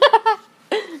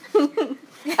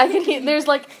 I can hear, there's,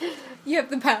 like... You have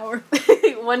the power.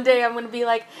 One day I'm going to be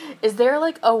like, is there,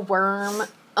 like, a worm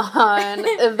on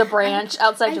the branch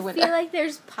outside your window? I feel like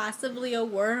there's possibly a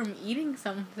worm eating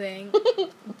something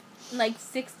like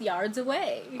 6 yards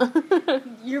away.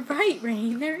 You're right,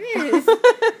 Rain, there is.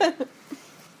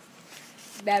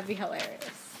 That'd be hilarious.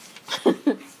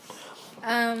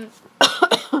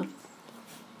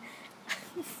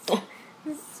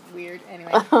 This is weird.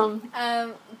 Anyway,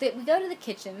 we go to the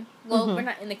kitchen. Well, we're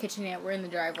not in the kitchen yet. We're in the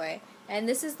driveway, and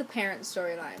this is the parent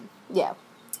storyline. Yeah.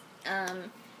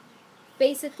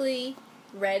 Basically,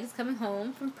 Red is coming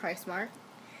home from PriceMart,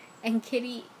 and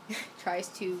Kitty tries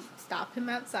to stop him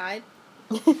outside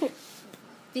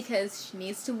because she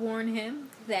needs to warn him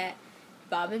that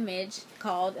Bob and Midge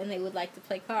called and they would like to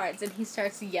play cards. And he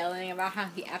starts yelling about how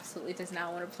he absolutely does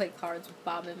not want to play cards with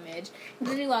Bob and Midge. And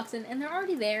then he walks in and they're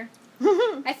already there.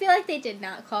 I feel like they did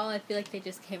not call. I feel like they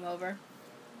just came over.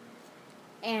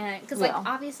 And, because, like,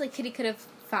 obviously Kitty could have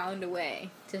found a way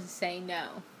to say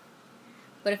no.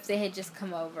 But if they had just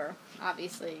come over,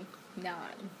 obviously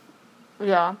not.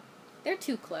 Yeah. They're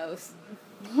too close.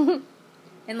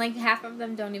 And, like, half of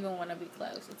them don't even want to be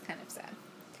close. It's kind of sad.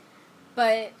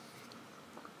 But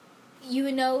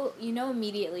you know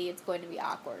immediately it's going to be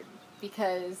awkward.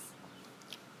 Because,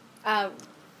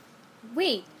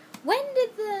 wait, when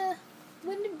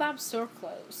did Bob's store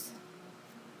close?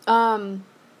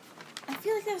 I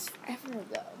feel like that was forever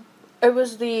ago. It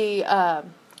was the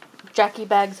Jackie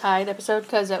Bags Hide episode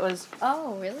because it was.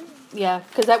 Oh, really? Yeah,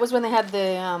 because that was when they had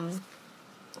the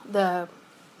oh,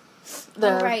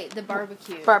 right, the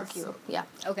barbecue. Barbecue, yeah.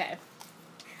 Okay.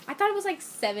 I thought it was like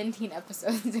 17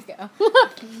 episodes ago.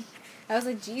 I was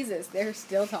like, Jesus, they're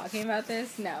still talking about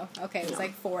this? No. Okay, it was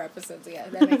like 4 episodes ago.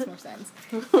 That makes more sense.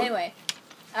 Anyway,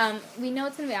 we know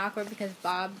it's going to be awkward because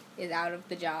Bob is out of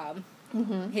the job.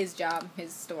 Mm-hmm. His job,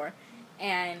 his store.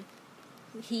 And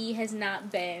he has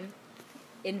not been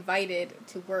invited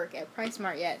to work at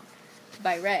PriceSmart yet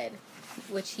by Red,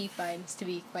 which he finds to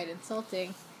be quite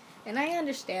insulting. And I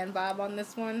understand Bob on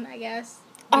this one, I guess.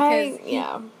 Because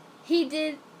he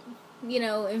did,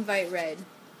 invite Red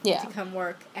to come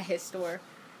work at his store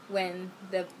when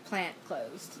the plant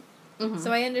closed. Mm-hmm.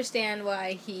 So I understand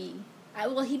why he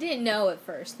didn't know at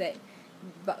first that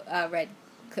Red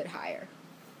could hire.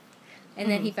 And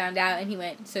then he found out and he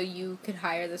went, so you could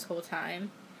hire this whole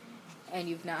time and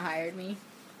you've not hired me?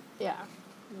 Yeah.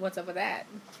 What's up with that?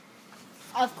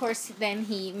 Of course, then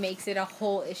he makes it a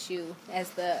whole issue as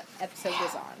the episode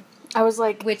goes on. I was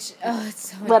like... Which,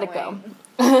 it's so let annoying. it go.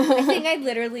 I think I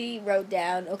literally wrote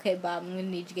down, okay, Bob, I'm going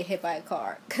to need you to get hit by a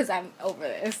car because I'm over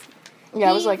this. Yeah,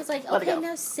 I was like, let it okay, go.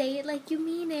 now say it like you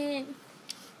mean it.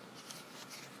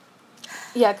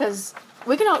 Yeah, because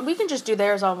we can just do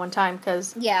theirs all one time,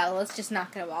 because... Yeah, let's just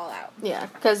knock it all out. Yeah,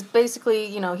 because basically,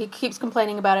 he keeps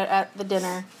complaining about it at the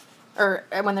dinner, or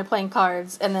when they're playing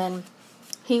cards, and then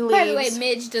he leaves... By the way,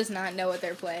 Midge does not know what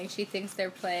they're playing. She thinks they're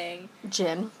playing...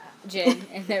 Gin,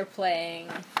 and they're playing...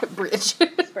 Bridge.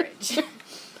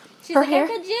 She's her like, hair, I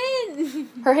got gin!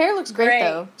 Her hair looks great,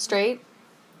 though. Straight.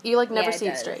 You, never see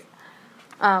it does. straight.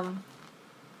 But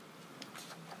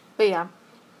yeah.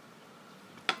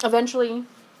 Eventually,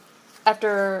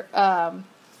 after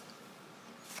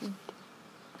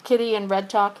Kitty and Red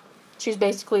talk, she's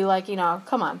basically like,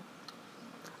 come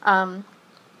on.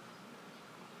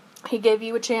 He gave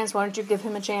you a chance, why don't you give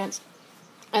him a chance?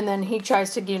 And then he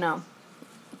tries to,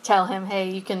 tell him, hey,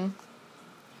 you can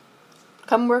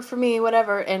come work for me,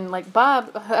 whatever. And,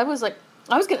 Bob, I was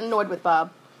getting annoyed with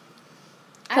Bob.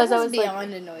 I was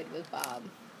beyond annoyed with Bob.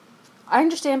 I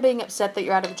understand being upset that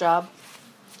you're out of a job,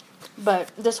 but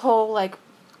this whole,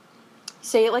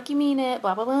 say it like you mean it,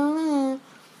 blah, blah, blah, blah.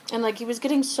 And, he was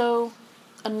getting so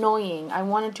annoying. I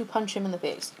wanted to punch him in the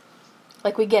face.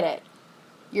 We get it.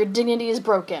 Your dignity is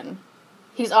broken.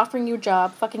 He's offering you a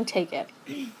job. Fucking take it.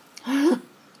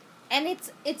 And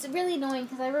it's really annoying,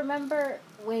 because I remember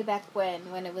way back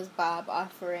when it was Bob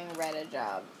offering Red a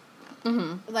job.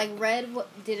 Mm-hmm. Red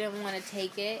didn't want to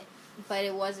take it, but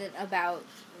it wasn't about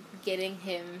getting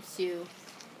him to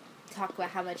talk about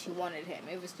how much he wanted him.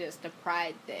 It was just a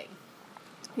pride thing.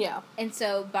 Yeah. And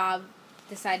so Bob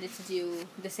decided to do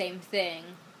the same thing,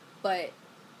 but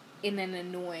in an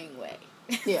annoying way.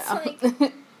 Yeah.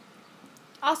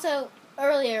 Also,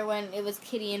 earlier when it was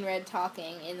Kitty and Red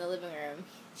talking in the living room,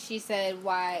 she said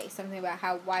something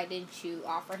about why didn't you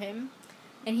offer him?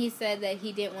 And he said that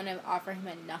he didn't want to offer him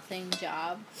a nothing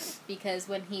job because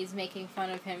when he's making fun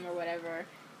of him or whatever,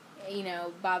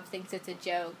 Bob thinks it's a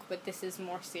joke, but this is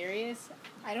more serious.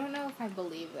 I don't know if I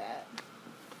believe that.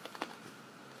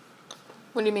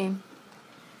 What do you mean?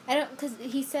 Because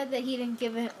he said that he didn't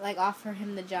offer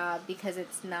him the job because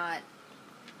it's not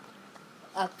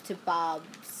up to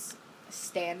Bob's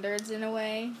standards in a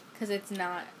way, because it's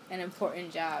not an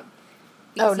important job.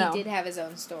 Because he did have his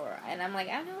own store. And I'm like,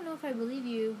 I don't know if I believe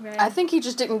you, Red. I think he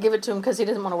just didn't give it to him because he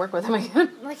doesn't want to work with him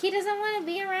again. He doesn't want to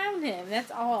be around him.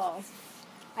 That's all.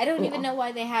 I don't even know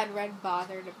why they had Red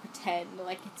bother to pretend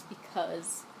it's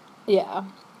because. Yeah.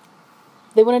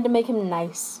 They wanted to make him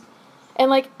nice.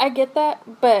 And, I get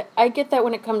that, but I get that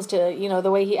when it comes to,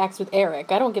 the way he acts with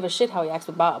Eric. I don't give a shit how he acts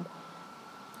with Bob.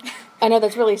 I know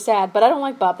that's really sad, but I don't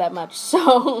like Bob that much,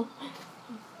 so...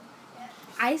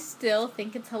 I still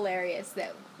think it's hilarious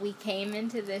that we came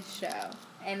into this show,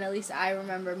 and at least I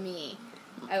remember me.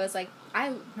 I was like,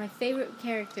 my favorite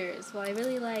characters. Well, I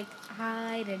really like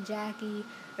Hyde and Jackie.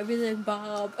 I really like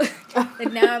Bob.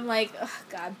 And now I'm like, oh,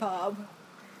 God, Bob.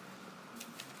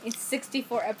 It's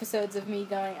 64 episodes of me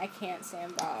going, I can't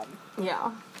stand Bob.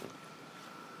 Yeah.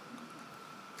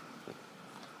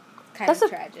 Kind That's of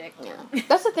a- tragic. Yeah.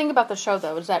 That's the thing about the show,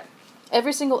 though, is that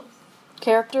every single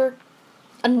character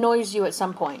annoys you at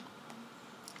some point.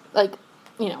 Like,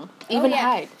 you know, even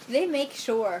Hyde. They make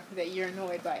sure that you're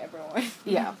annoyed by everyone.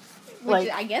 Yeah. Which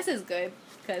Like- I guess is good,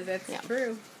 because that's Yeah.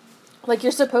 true. Like,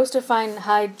 you're supposed to find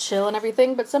Hyde chill and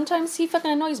everything, but sometimes he fucking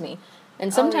annoys me.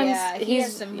 And sometimes he he's...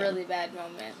 has some really bad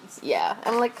moments. Yeah.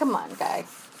 I'm like, come on, guy.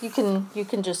 You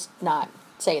can just not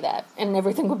say that, and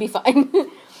everything will be fine.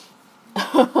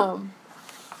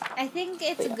 I think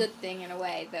it's Yeah. a good thing in a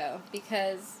way, though,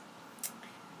 because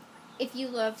if you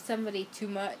love somebody too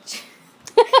much,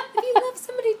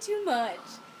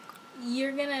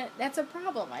 you're gonna, that's a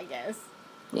problem, I guess.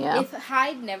 Yeah. If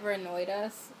Hyde never annoyed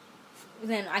us,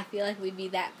 then I feel like we'd be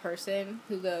that person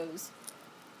who goes,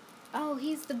 oh,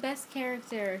 he's the best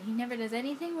character. He never does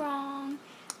anything wrong,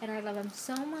 and I love him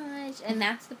so much. And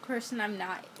that's the person I'm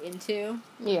not into.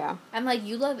 Yeah. I'm like,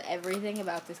 you love everything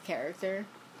about this character.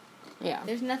 Yeah.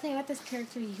 There's nothing about this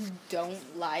character you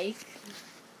don't like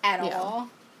at Yeah. all.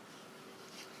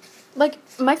 Like,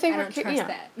 my I favorite... don't trust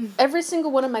that. Every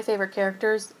single one of my favorite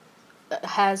characters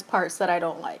has parts that I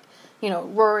don't like. You know,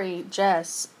 Rory,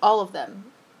 Jess, all of them.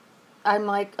 I'm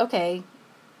like, okay,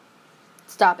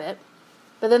 stop it.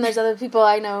 But then there's other people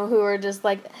I know who are just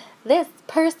like, this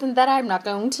person that I'm not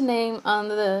going to name on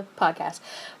the podcast.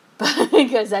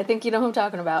 Because I think you know who I'm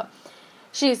talking about.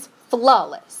 She's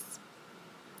flawless.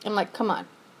 I'm like, come on,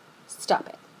 stop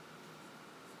it.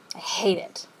 I hate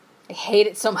it. I hate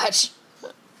it so much.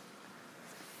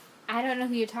 I don't know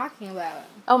who you're talking about.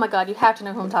 Oh my god, you have to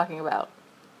know who I'm talking about.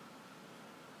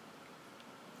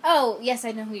 Oh, yes,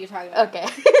 I know who you're talking about. Okay.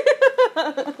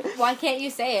 Why can't you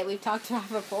say it? We've talked about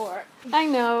it before. I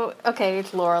know. Okay,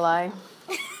 it's Lorelai.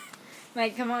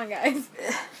 Like, come on, guys.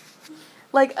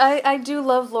 Like, I do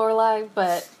love Lorelai,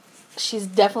 but she's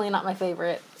definitely not my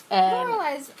favorite. And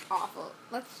Lorelai's awful.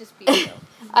 Let's just be real.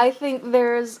 I think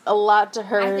there's a lot to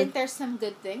her. I think there's some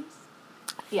good things,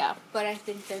 Yeah. but I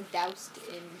think they're doused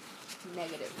in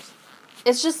negatives.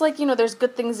 It's just like, you know, there's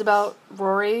good things about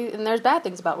Rory, and there's bad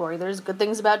things about Rory. There's good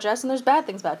things about Jess, and there's bad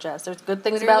things about Jess. There's good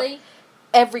things Literally, about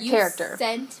every you character.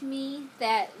 sent me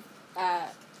that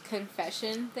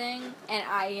confession thing, and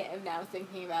I am now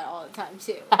thinking about it all the time,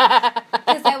 too.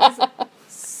 Because that was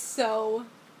so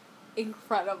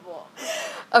incredible.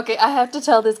 Okay, I have to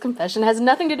tell this confession. It has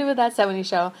nothing to do with that 70s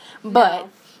show, but, No,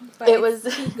 but it it's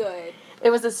was too good. it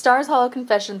was a Stars Hollow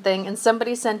confession thing, and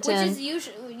somebody sent Which in... is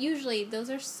usually those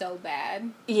are so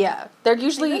bad. Yeah, they're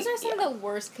usually... Like, those are some of the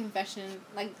worst confession.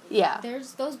 Like, Yeah.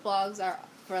 There's those blogs are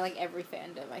for like every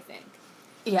fandom, I think.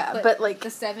 Yeah, but like...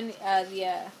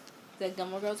 The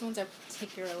Gilmore Girls ones are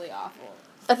particularly awful.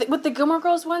 I think with the Gilmore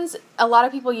Girls ones, a lot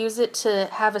of people use it to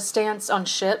have a stance on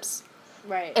ships,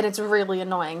 Right. and it's really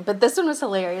annoying. But this one was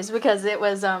hilarious because it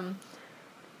was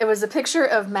a picture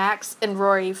of Max and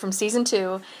Rory from season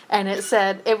 2, and it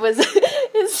said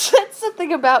it said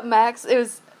something about Max. It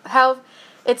was how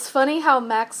it's funny how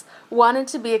Max wanted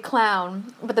to be a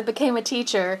clown, but then became a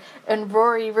teacher, and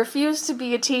Rory refused to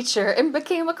be a teacher and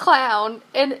became a clown,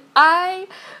 and I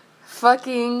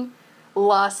fucking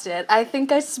lost it. I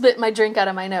think I spit my drink out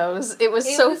of my nose. It was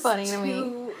so funny to me.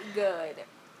 Too good.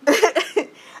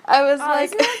 I was Oh, like,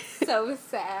 isn't that so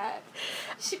sad?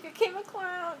 She became a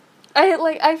clown.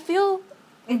 I feel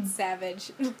It's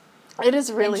savage. it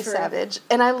is really true. savage,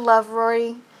 and I love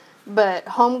Rory, but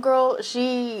Homegirl,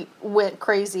 she went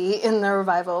crazy in the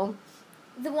revival.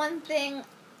 The one thing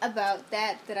about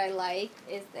that I like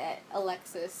is that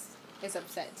Alexis is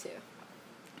upset too.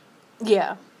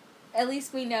 Yeah, At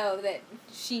least we know that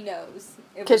she knows.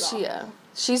 because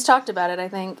she's talked about it. I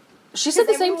think she said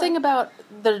the same thing about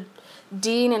the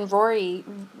Dean and Rory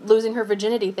losing her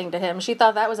virginity thing to him. She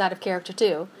thought that was out of character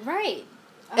too. Right.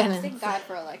 Oh, And- thank God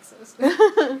for Alexis.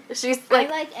 She's I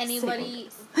like anybody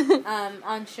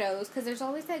on shows, because there's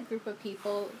always that group of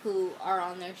people who are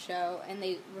on their show and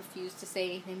they refuse to say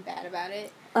anything bad about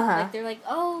it. Like, they're like,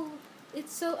 oh,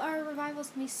 it's so, our revival's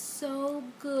gonna be so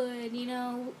good, you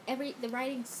know, the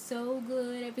writing's so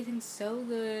good, everything's so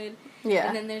good. Yeah.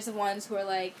 And then there's the ones who are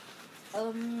like,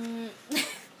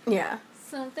 Yeah.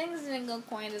 some things didn't go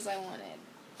quite as I wanted.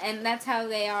 And that's how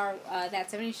they are, that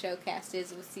 70s show cast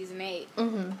is with season 8.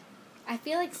 Mm-hmm. I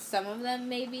feel like some of them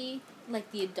maybe, like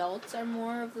the adults are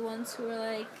more of the ones who are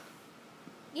like,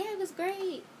 yeah, it was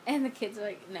great. And the kids are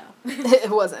like, no. It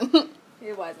wasn't.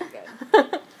 It wasn't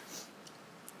good.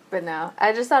 But no,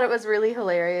 I just thought it was really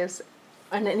hilarious,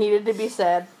 and it needed to be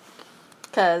said.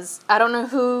 Because I don't know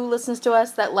who listens to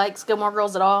us that likes Gilmore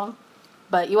Girls at all,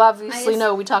 but you obviously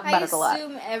know we talk about it a lot. I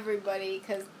assume everybody,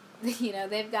 because,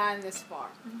 they've gotten this far.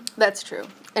 That's true.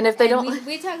 And if they don't...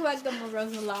 We talk about Gilmore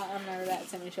Girls a lot on our That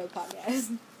 70 Show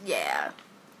podcast. Yeah.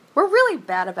 We're really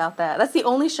bad about that. That's the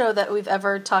only show that we've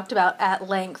ever talked about at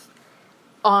length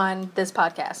on this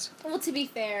podcast. Well, to be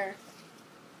fair,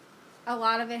 a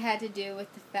lot of it had to do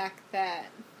with the fact that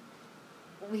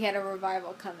we had a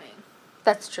revival coming.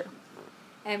 That's true.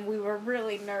 And we were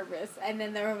really nervous. And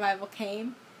then the revival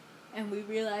came, and we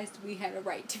realized we had a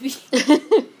right to be.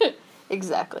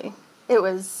 Exactly. It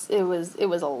was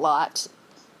a lot.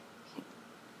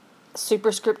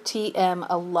 Superscript TM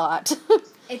a lot.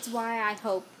 It's why I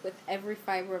hope with every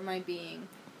fiber of my being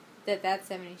that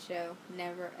 70 Show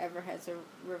never ever has a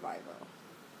revival.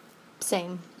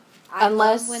 Same. I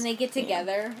Unless love when they get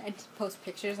together and post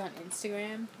pictures on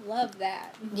Instagram. Love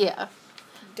that. Yeah.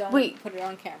 Don't Wait. put it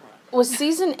on camera. Was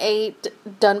season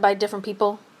 8 done by different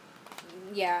people?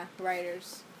 Yeah,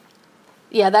 writers.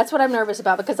 Yeah, that's what I'm nervous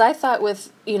about, because I thought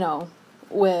with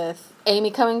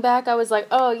Amy coming back, I was like,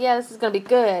 oh yeah, this is going to be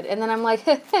good. And then I'm like,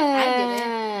 I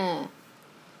didn't.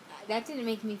 That didn't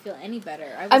make me feel any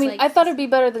better. I thought it'd be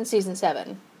better than season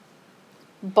 7.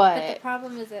 But the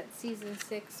problem is that season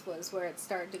 6 was where it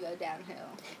started to go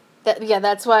downhill.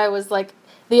 That's why I was like,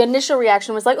 the initial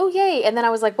reaction was like, oh yay, and then I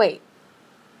was like, wait.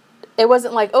 It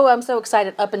wasn't like, oh, I'm so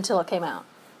excited up until it came out.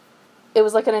 It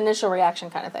was like an initial reaction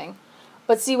kind of thing.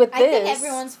 But see, with this... I think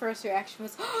everyone's first reaction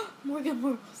was, oh, Morgan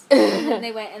Morals. And then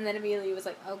they went, and then immediately was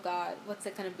like, oh God, what's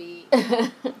it going to be?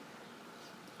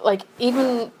 Like,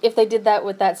 even if they did that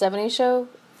with That 70s Show,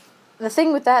 the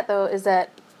thing with that, though, is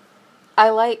that I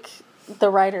like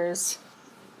the writers,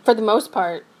 for the most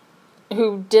part,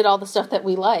 who did all the stuff that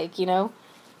we like,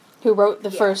 who wrote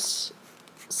the first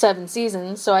 7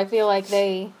 seasons, so I feel like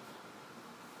they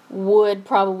would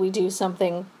probably do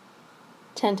something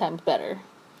 10 times better.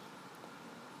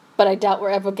 But I doubt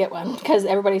we'll ever get one, because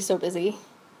everybody's so busy.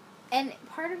 And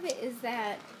part of it is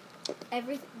that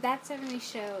That 70s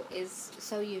Show is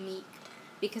so unique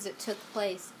because it took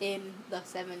place in the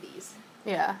 70s.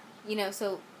 Yeah.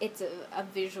 So it's a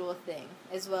visual thing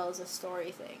as well as a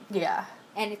story thing. Yeah.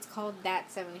 And it's called That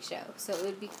 70s Show. So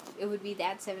it would be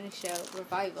That 70s Show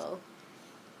revival.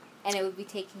 And it would be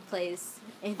taking place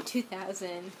in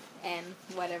 2000 and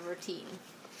whatever teen.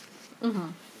 Mm-hmm.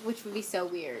 Which would be so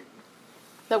weird.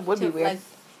 That would be weird. Like,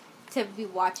 to be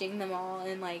watching them all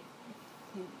in, like,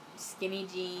 skinny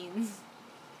jeans.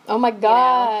 Oh my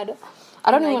God.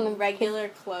 I don't and, even like, regular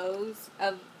clothes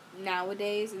of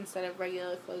nowadays instead of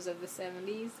regular clothes of the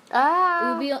 70s.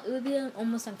 Ah. It would be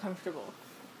almost uncomfortable.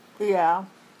 Yeah.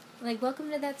 Like,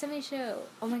 welcome to That 70s Show.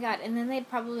 Oh my God. And then they'd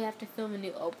probably have to film a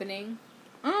new opening.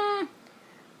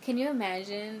 Can you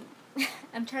imagine?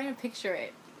 I'm trying to picture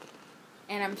it.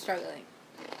 And I'm struggling.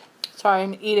 Sorry,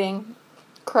 I'm eating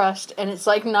crust, and it's,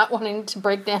 like, not wanting to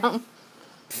break down.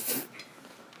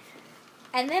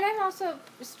 And then I'm also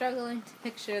struggling to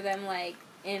picture them, like,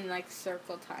 in, like,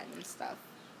 circle time and stuff.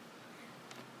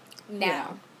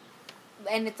 Now.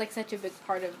 Yeah. And it's, like, such a big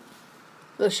part of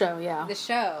the show, yeah. The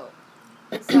show.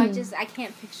 So I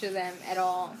can't picture them at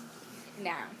all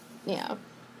now. Yeah.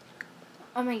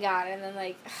 Oh my God. And then,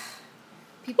 like,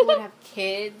 people would have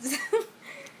kids.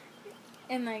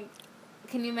 And, like,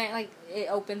 can you imagine, like, it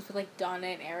opens with, like, Donna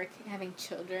and Eric having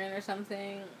children or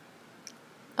something?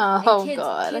 Oh, kids,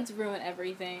 God. Kids ruin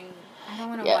everything. I don't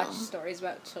want to watch stories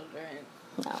about children.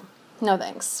 No. No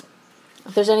thanks.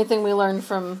 If there's anything we learned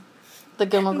from the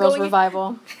Gilmore Girls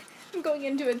revival... I'm going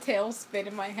into a tailspin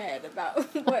in my head about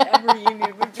what a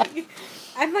reunion would be.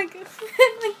 I'm like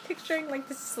picturing, like,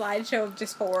 this slideshow of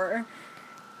just horror.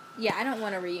 Yeah, I don't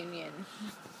want a reunion.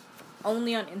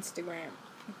 Only on Instagram.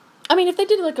 I mean, if they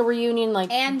did, like, a reunion,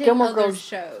 like, and Gilmore in other Girls...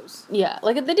 shows. Yeah,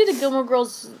 like, if they did a Gilmore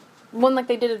Girls... One like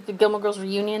they did at the Gilmore Girls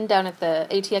reunion down at the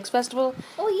ATX Festival.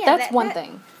 Oh, yeah. That's one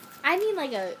thing. I mean,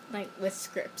 like, with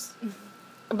scripts.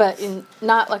 But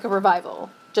not, like, a revival.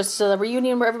 Just a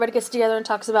reunion where everybody gets together and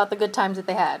talks about the good times that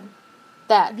they had.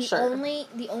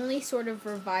 The only sort of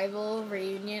revival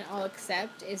reunion I'll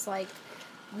accept is, like,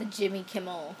 the Jimmy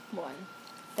Kimmel one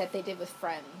that they did with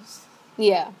Friends.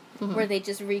 Yeah. Mm-hmm. Where they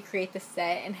just recreate the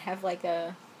set and have, like,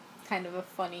 a kind of a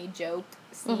funny joke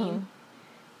scene. Mm-hmm.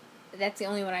 That's the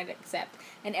only one I'd accept.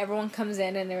 And everyone comes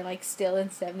in and they're, like, still in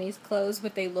 70s clothes,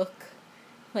 but they look,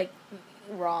 like,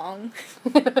 wrong.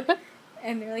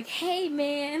 And they're like, hey,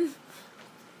 man.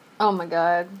 Oh, my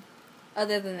God.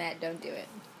 Other than that, don't do it.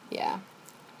 Yeah.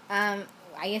 I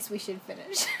guess we should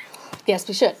finish. Yes,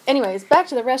 we should. Anyways, back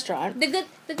to the restaurant. The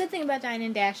good thing about Dine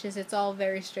and Dash is it's all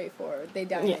very straightforward. They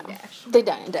dine Yeah. and dash. They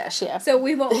dine and dash, yeah. So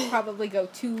we won't probably go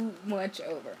too much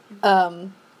over.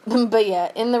 But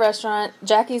yeah, in the restaurant,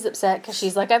 Jackie's upset because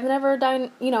she's like, I've never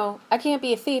dined, I can't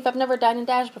be a thief. I've never dined and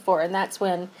dashed before. And that's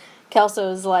when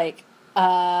Kelso's like,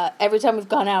 every time we've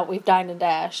gone out, we've dined and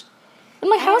dashed. And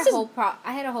my house is...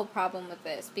 I had a whole problem with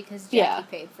this because Jackie Yeah.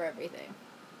 paid for everything.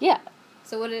 Yeah.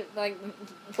 So what it, like,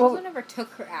 Well- Kelso never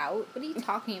took her out? What are you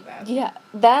talking about? Yeah.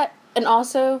 That, and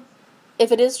also,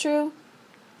 if it is true,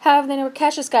 how have they never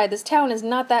catch this guy? This town is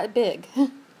not that big.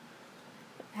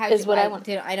 Is what I want.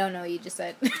 I don't know. You just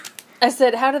said. I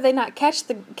said, how do they not catch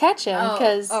him?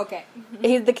 Because okay.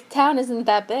 the town isn't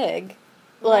that big.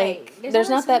 Like, Right. there's only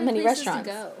not so that many many places to restaurants.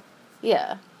 go.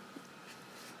 Yeah.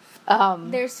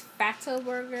 There's Fatso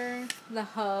Burger, The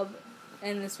Hub,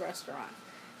 and this restaurant.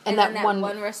 And then that that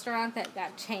one- restaurant that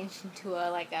got changed into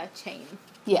a chain.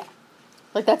 Yeah.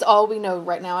 Like, that's all we know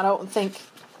right now. I don't think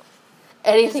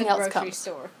anything There's a else grocery comes.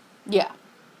 store. Yeah.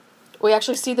 We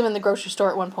actually see them in the grocery store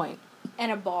at one point.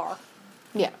 And a bar.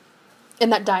 Yeah.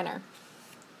 In that diner.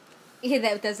 Yeah,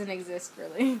 that doesn't exist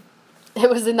really. It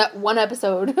was in that one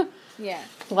episode. Yeah.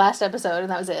 Last episode, and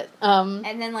that was it.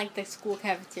 And then the school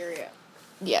cafeteria.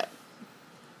 Yeah.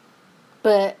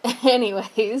 But,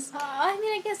 anyways.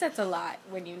 I guess that's a lot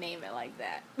when you name it like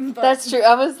that. But That's true.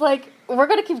 I was like, we're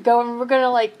gonna keep going. We're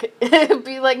gonna,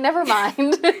 be like, never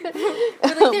mind.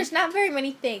 But, there's not very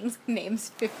many things. Names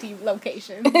 50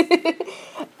 locations.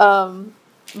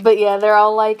 But yeah, they're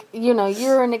all like,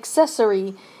 you're an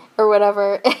accessory or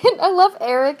whatever. And I love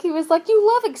Eric. He was like, you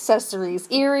love accessories.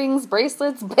 Earrings,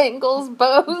 bracelets, bangles,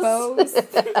 bows.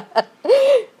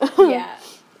 Yeah.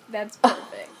 That's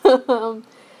perfect.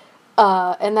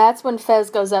 And that's when Fez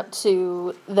goes up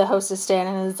to the hostess stand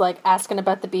and is like asking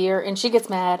about the beer, and she gets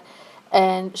mad,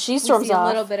 and she storms We see off. a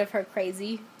little bit of her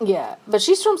crazy. Yeah, but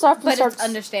she storms off and But starts. it's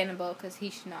understandable because he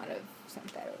should not have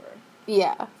sent that over.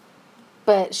 Yeah,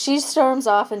 but she storms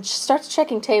off and starts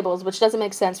checking tables, which doesn't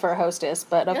make sense for a hostess.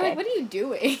 But okay. You're like, what are you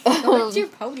doing? Go to your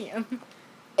podium.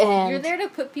 And You're there to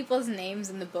put people's names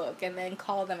in the book and then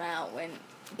call them out when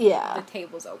yeah. the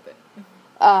table's open.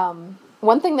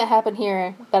 One thing that happened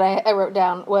here that I wrote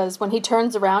down was when he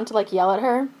turns around to yell at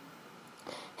her,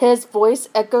 his voice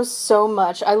echoes so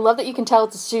much. I love that you can tell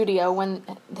it's a studio when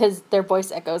their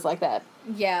voice echoes like that.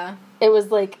 Yeah. It was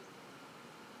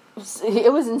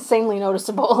it was insanely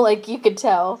noticeable. You could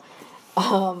tell.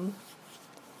 And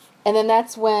then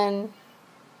that's when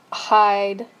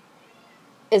Hyde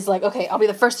is like, okay, I'll be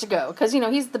the first to go. Because,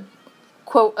 he's the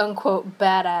quote-unquote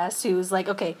badass who's like,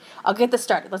 okay, I'll get this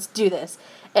started. Let's do this.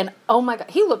 And, oh my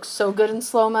god, he looks so good in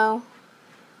slow-mo.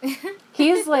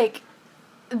 He's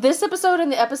this episode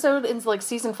and the episode in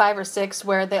season 5 or 6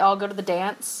 where they all go to the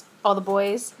dance, all the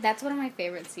boys. That's one of my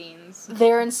favorite scenes.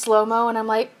 They're in slow-mo, and I'm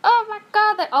like, oh my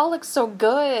god, they all look so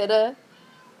good.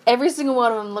 Every single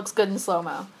one of them looks good in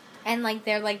slow-mo. And,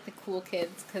 they're, the cool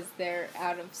kids because they're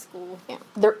out of school. Yeah.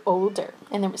 They're older,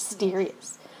 and they're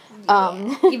mysterious.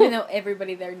 Yeah. Even though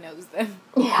everybody there knows them.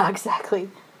 Yeah, exactly.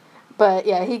 But,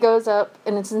 yeah, he goes up,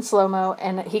 and it's in slow-mo,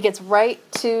 and he gets right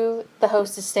to the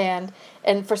hostess stand.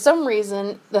 And for some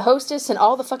reason, the hostess and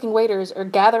all the fucking waiters are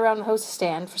gathered around the hostess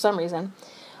stand for some reason.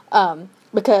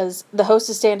 Because the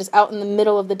hostess stand is out in the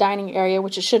middle of the dining area,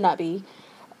 which it should not be.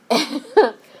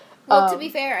 Well, to be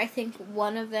fair, I think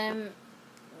one of them...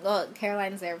 Well,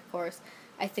 Caroline's there, of course.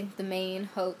 I think the main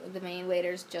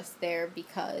waiter's just there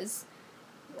because...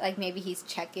 maybe he's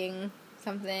checking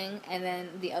something, and then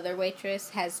the other waitress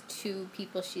has 2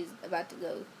 people she's about to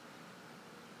go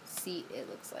seat, it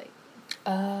looks like.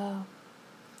 Oh.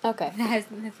 Okay.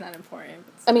 That's not important.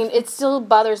 I mean, it still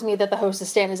bothers me that the hostess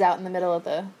stand is out in the middle of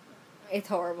the... It's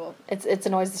horrible. It's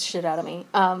annoys the shit out of me.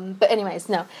 But anyways,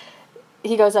 no.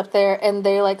 He goes up there, and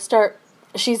they, start...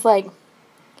 She's like,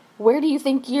 where do you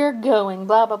think you're going?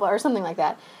 Blah, blah, blah, or something like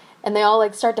that. And they all,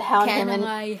 start to hound him. Can And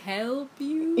I help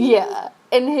you? yeah.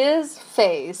 And his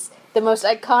face, the most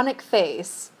iconic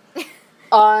face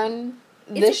on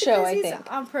this show, I think. Is it because he's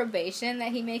on probation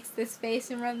that he makes this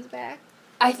face and runs back?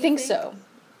 I think so.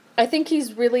 I think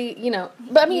he's really,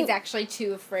 But I mean, he's actually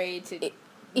too afraid to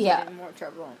yeah. get in more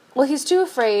trouble. Well, he's too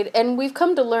afraid, and we've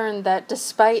come to learn that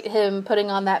despite him putting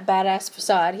on that badass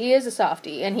facade, he is a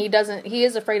softie, and he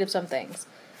is afraid of some things.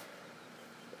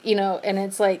 And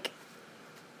it's like...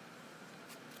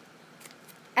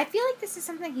 I feel like this is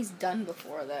something he's done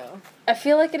before, though. I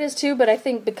feel like it is too, but I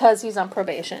think because he's on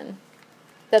probation,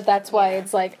 that's why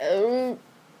it's like, oh,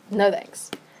 no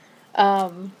thanks.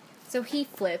 So he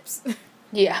flips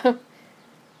Yeah.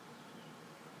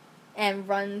 and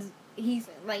runs he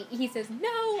says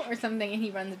no or something, and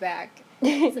he runs back.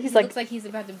 He's He like, looks like he's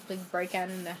about to like break out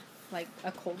into like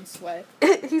a cold sweat.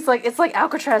 he's like, it's like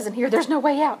Alcatraz in here. There's no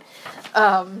way out.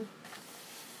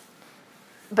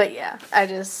 But yeah, that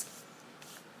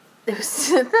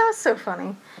was so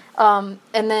funny. And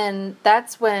then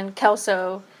that's when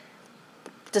Kelso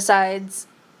decides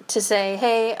to say,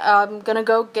 "Hey, I'm gonna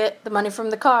go get the money from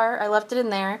the car. I left it in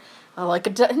there." I'm like,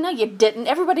 "No, you didn't.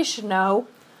 Everybody should know."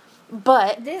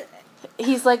 But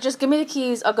he's like, "Just give me the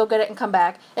keys. I'll go get it and come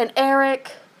back." And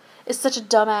Eric is such a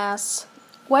dumbass.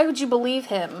 Why would you believe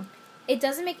him? It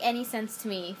doesn't make any sense to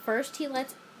me. First, he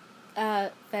lets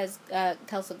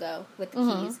Kelso go with the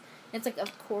keys. It's like,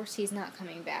 of course he's not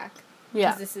coming back. Yeah.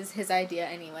 Because this is his idea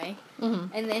anyway.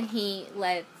 And then he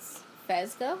lets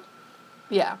Fez go.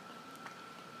 Yeah.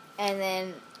 And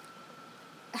then,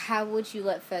 how would you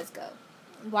let Fez go?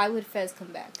 Why would Fez come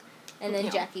back? And then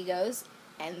Yeah. Jackie goes,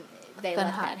 and they Then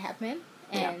let hi- that happen.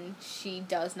 Yeah. And she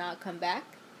does not come back.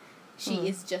 She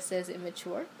is just as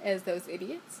immature as those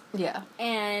idiots. Yeah.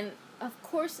 And, of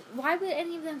course, why would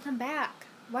any of them come back?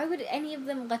 Why would any of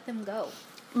them let them go?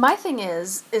 My thing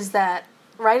is that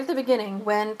right at the beginning,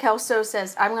 when Kelso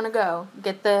says, "I'm gonna go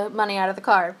get the money out of the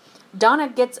car," Donna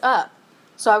gets up.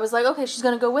 So I was like, okay, she's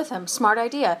gonna go with him. Smart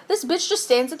idea. This bitch just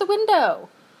stands at the window.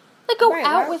 Like, go Right,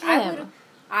 out with him.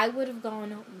 I would have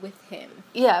gone with him.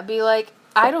 Yeah, be like,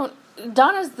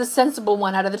 Donna's the sensible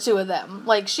one out of the two of them.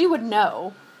 Like, she would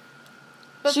know.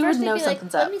 But She first would know they'd be like,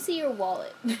 something's let up. me see your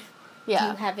wallet. Do you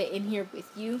Yeah. have it in here with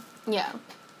you? Yeah.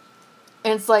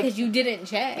 And it's like, Because you didn't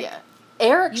check. yeah.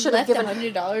 Eric You should have left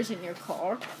given $100 in your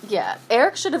car. Yeah,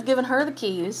 Eric should have given her the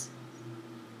keys,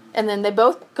 and then they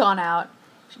both gone out.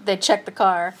 They checked the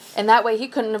car, and that way he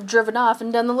couldn't have driven off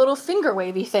and done the little finger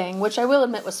wavy thing, which I will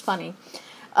admit was funny.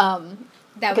 That was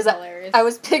Because hilarious. I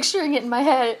was picturing it in my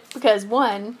head because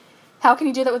one, how can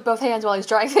he do that with both hands while he's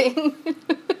driving?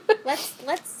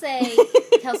 Let's say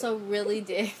Kelso really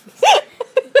did.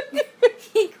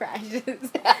 He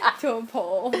crashes to a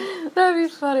pole. That'd be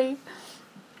funny.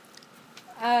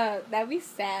 That'd be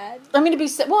sad. I mean,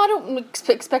 well, I don't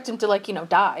expect him to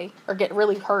die or get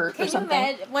really hurt Can or you something.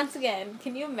 imagine? Once again,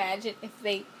 can you imagine if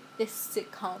this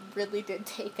sitcom really did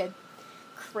take a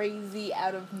crazy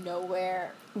out of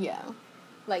nowhere Yeah.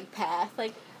 path?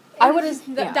 Like, I would've-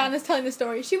 yeah. Donna's telling the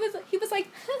story. He was like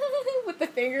with the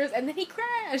fingers, and then he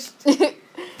crashed.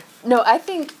 No, I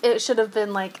think it should have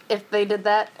been if they did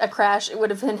that, a crash, it would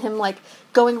have been him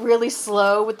going really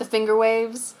slow with the finger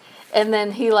waves, and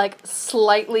then he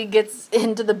slightly gets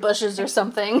into the bushes or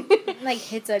something.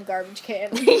 Hits a garbage can.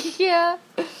 Yeah.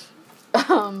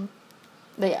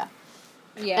 But yeah.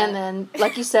 Yeah. And then,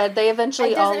 like you said, they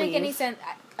eventually It all doesn't leave. make any sense.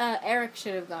 Eric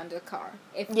should have gone to the car.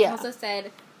 If Yeah. Kelso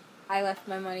said, "I left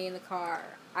my money in the car,"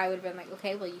 I would have been like,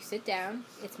 "Okay, well, you sit down.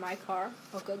 It's my car.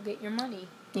 I'll go get your money."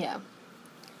 Yeah.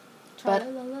 But-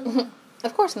 Tra-la-la-la-la.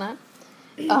 Of course not.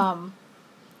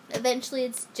 Eventually,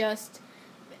 it's just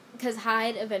because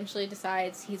Hyde eventually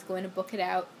decides he's going to book it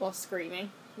out while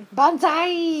screaming.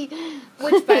 Bonsai!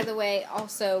 Which, by the way,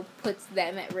 also puts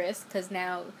them at risk because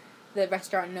now the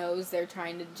restaurant knows they're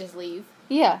trying to just leave.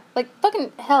 Yeah.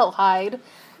 Fucking hell, Hyde.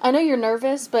 I know you're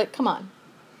nervous, but come on.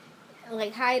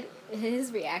 Hyde,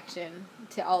 his reaction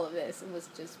to all of this was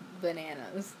just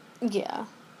bananas. Yeah.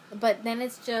 But then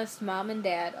it's just mom and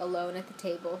dad alone at the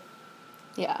table,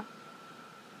 Yeah.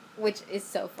 which is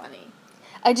so funny.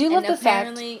 I do love And the fact...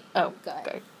 apparently- Oh, go ahead.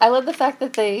 okay. I love the fact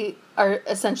that they are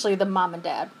essentially the mom and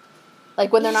dad.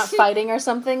 When they're not fighting or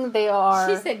something, they are...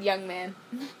 She said young man.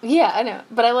 Yeah, I know.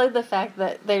 But I like the fact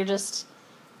that they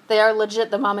are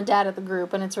legit the mom and dad of the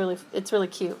group, and it's really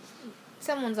cute.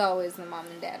 Someone's always the mom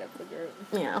and dad of the group.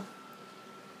 Yeah.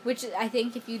 Which I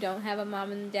think if you don't have a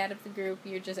mom and dad of the group,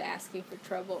 you're just asking for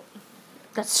trouble.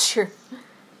 That's true.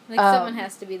 Someone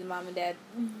has to be the mom and dad.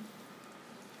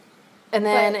 And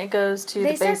then But it goes to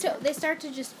the basement. They start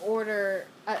to just order,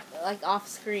 off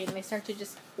screen, they start to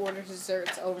just order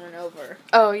desserts over and over.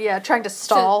 Oh, yeah, trying to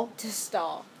stall. To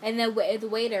stall. And the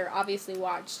waiter obviously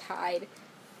watched Hyde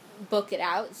book it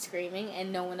out, screaming,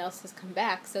 and no one else has come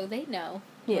back, so they know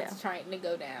what's trying to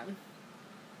go down.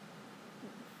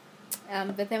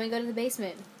 But then we go to the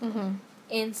basement. Mm-hmm.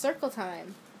 In circle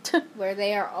time, where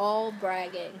they are all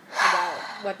bragging about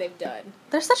what they've done.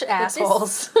 They're such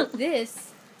assholes.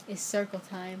 This is circle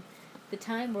time. The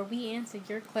time where we answer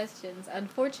your questions.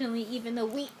 Unfortunately, even though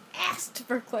we asked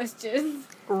for questions,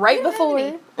 Right we don't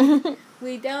have before.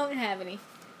 we don't have any.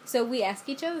 So we ask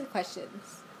each other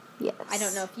questions. Yes. I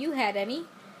don't know if you had any,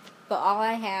 but all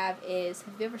I have is,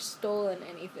 have you ever stolen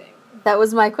anything? That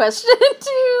was my question,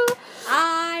 too.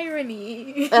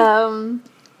 Irony.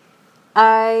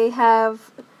 I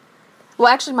have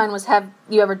Well, actually, mine was, have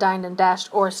you ever dined and dashed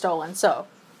or stolen? So,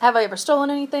 have I ever stolen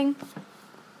anything?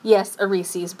 Yes, a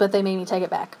Reese's, but they made me take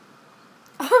it back.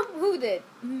 Who did?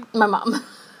 My mom.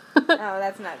 Oh,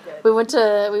 that's not good. We went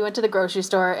to the grocery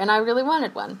store, and I really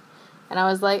wanted one. And I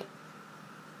was like,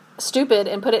 stupid,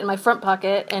 and put it in my front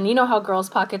pocket. And you know how girls'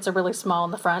 pockets are really small in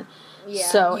the front. Yeah,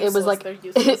 So it was useless, like they're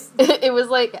useless. it was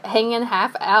like hanging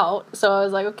half out. So I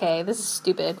was like, okay, this is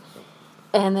stupid.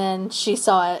 And then she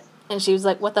saw it, and she was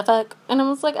like, what the fuck? And I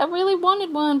was like, I really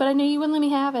wanted one, but I knew you wouldn't let me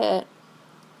have it.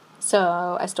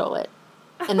 So I stole it,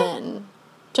 and then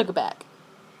took it back.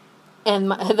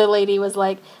 And the lady was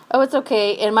like, oh, it's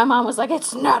okay. And my mom was like,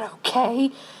 it's not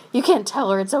okay. You can't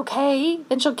tell her it's okay.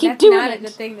 And she'll keep doing it. That's not a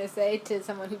good thing to say to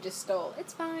someone who just stole.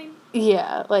 It's fine.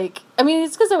 Yeah, like, I mean,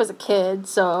 it's because I was a kid,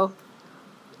 so.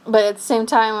 But at the same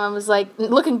time, I was like,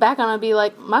 looking back on it, I'd be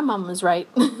like, my mom was right.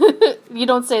 You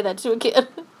don't say that to a kid.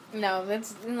 No,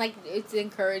 that's, like, it's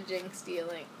encouraging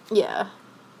stealing. Yeah.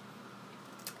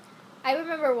 I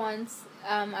remember once,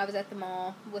 I was at the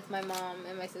mall with my mom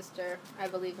and my sister. I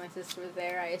believe my sister was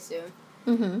there, I assume.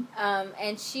 Mm-hmm.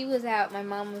 And she was out, my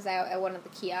mom was out at one of the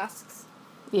kiosks.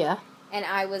 Yeah. And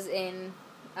I was in,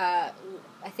 I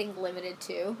think, Limited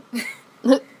 2.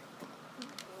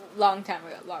 Long time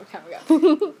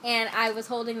ago. And I was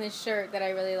holding this shirt that I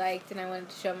really liked, and I wanted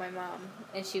to show my mom.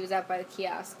 And she was out by the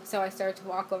kiosk. So I started to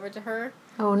walk over to her.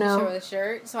 Oh, To no. show her the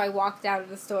shirt. So I walked out of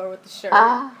the store with the shirt.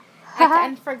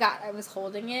 And forgot I was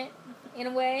holding it, in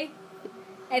a way.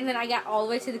 And then I got all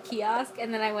the way to the kiosk,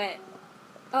 and then I went,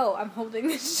 oh, I'm holding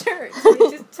this shirt. So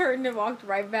I just turned and walked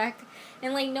right back.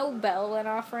 And, like, no bell went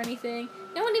off or anything.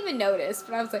 No one even noticed,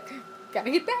 but I was like, gotta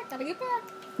get back.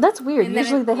 That's weird. And then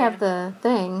Usually it- they yeah. have the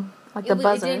thing, like the It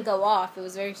buzzer. didn't go off. It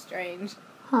was very strange.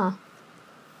 Huh.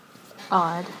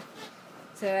 Odd.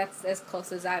 So that's as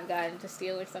close as I've gotten to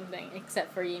steal or something,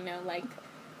 except for, like,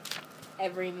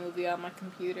 every movie on my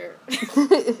computer.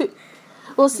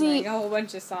 Well, Like see, a whole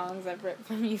bunch of songs I've ripped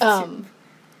from YouTube.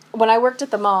 when I worked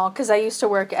at the mall, because I used to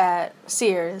work at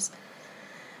Sears,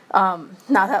 not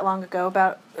that long ago,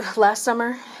 about last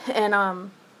summer,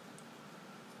 and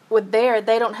with there,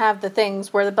 they don't have the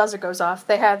things where the buzzer goes off.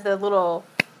 They have the little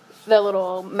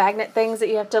magnet things that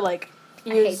you have to, like,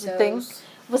 use hate things. those.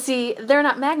 Well, see, they're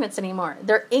not magnets anymore.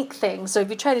 They're ink things. So if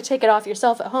you try to take it off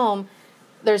yourself at home,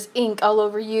 there's ink all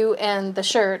over you and the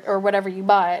shirt or whatever you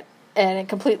bought, and it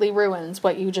completely ruins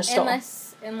what you just stole.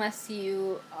 Unless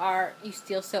you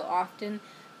steal so often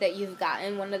that you've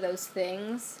gotten one of those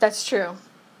things That's true.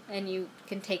 and you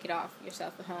can take it off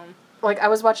yourself at home. Like, I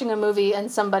was watching a movie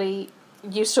and somebody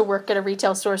used to work at a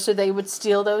retail store, so they would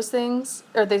steal those things,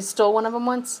 or they stole one of them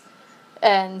once,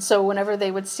 and so whenever they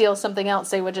would steal something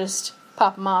else, they would just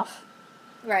pop them off.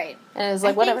 Right. And it was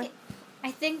like, whatever.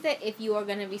 I think that if you are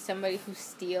going to be somebody who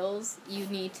steals, you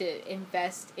need to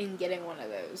invest in getting one of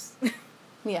those.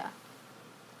 Yeah.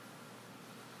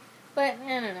 But,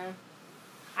 I don't know.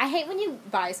 I hate when you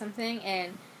buy something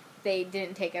and they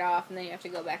didn't take it off and then you have to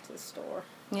go back to the store.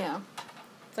 Yeah.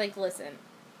 It's like, listen,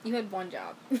 you had one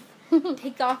job.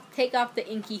 Take off the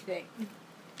inky thing.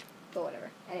 But whatever.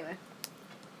 Anyway.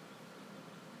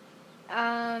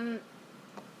 I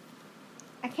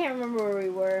can't remember where we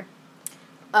were.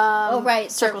 Oh,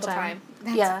 right. Circle time.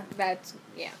 That's,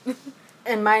 yeah.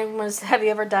 And mine was, have you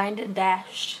ever dined and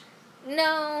dashed?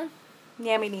 No.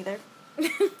 Yeah, me neither.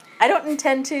 I don't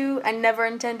intend to. I never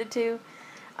intended to.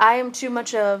 I am too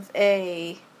much of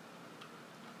a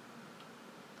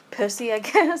pussy, I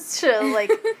guess. To,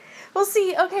 like, well,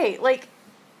 see, okay, like,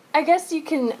 I guess you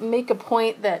can make a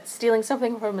point that stealing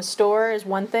something from a store is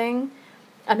one thing.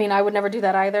 I mean, I would never do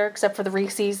that either, except for the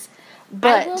Reese's.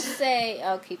 But I will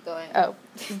say, keep going. Oh,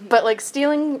 but like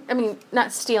stealing, I mean,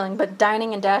 not stealing, but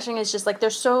dining and dashing is just like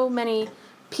there's so many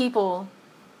people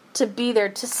to be there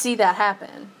to see that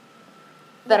happen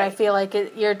that I Right. feel like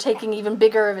you're taking even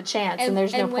bigger of a chance, and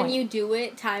there's no and when point. you do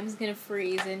it, time's gonna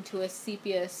freeze into a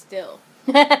sepia still.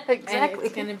 And Exactly.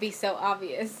 it's gonna be so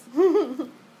obvious.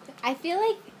 I feel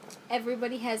like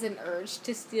everybody has an urge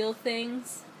to steal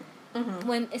things.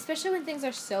 Mm-hmm. Especially when things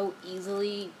are so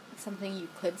easily something you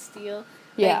could steal.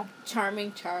 Yeah. Like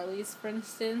Charming Charlie's, for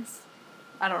instance.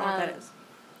 I don't know what that is.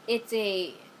 It's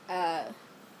a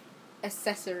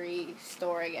accessory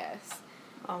store, I guess.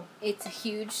 Oh. It's a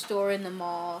huge store in the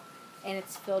mall, and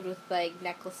it's filled with, like,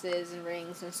 necklaces and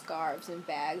rings and scarves and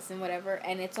bags and whatever,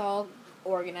 and it's all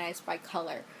organized by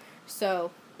color.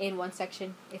 So, in one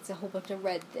section, it's a whole bunch of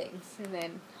red things, and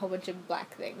then a whole bunch of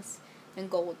black things, and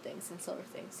gold things, and silver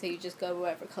things. So you just go to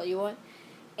whatever color you want.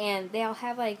 And they all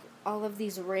have, like, all of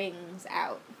these rings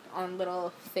out on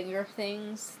little finger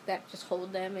things that just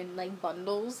hold them in, like,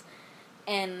 bundles.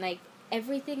 And, like,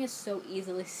 everything is so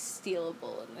easily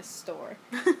stealable in this store.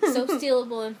 So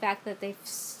stealable, in fact, that they've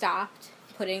stopped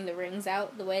putting the rings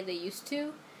out the way they used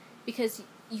to, because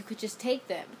you could just take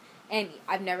them. And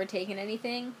I've never taken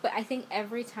anything, but I think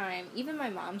every time, even my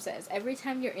mom says, every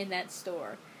time you're in that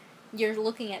store, you're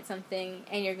looking at something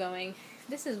and you're going,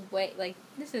 this is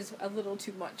a little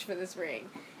too much for this ring.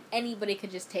 Anybody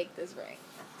could just take this ring.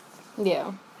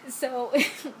 Yeah. So,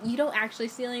 you don't actually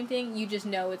steal anything, you just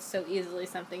know it's so easily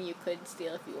something you could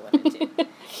steal if you wanted to.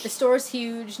 The store's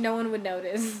huge, no one would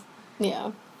notice.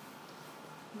 Yeah.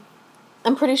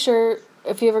 I'm pretty sure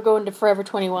if you ever go into Forever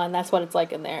 21, that's what it's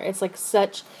like in there. It's like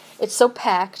it's so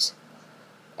packed,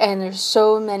 and there's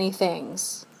so many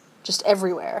things just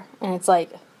everywhere. And it's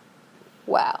like,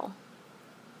 wow.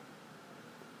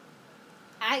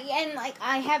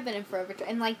 I have been in Forever,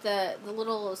 and like the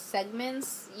little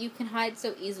segments, you can hide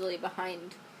so easily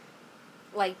behind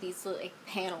like these like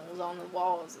panels on the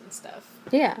walls and stuff.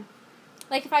 Yeah.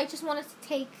 Like if I just wanted to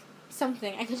take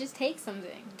something, I could just take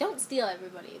something. Don't steal,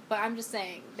 everybody, but I'm just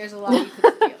saying there's a lot you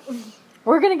could steal.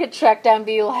 We're gonna get tracked down and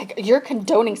be like, you're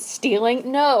condoning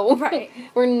stealing? No. Right.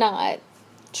 We're not.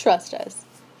 Trust us.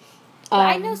 But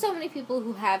I know so many people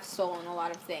who have stolen a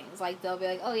lot of things. Like they'll be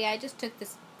like, oh yeah, I just took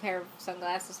this pair of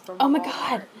sunglasses from Oh my Walmart.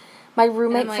 god. My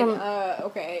roommate And I'm from like,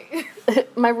 okay.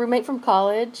 my roommate from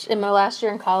college, in my last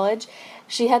year in college,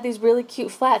 she had these really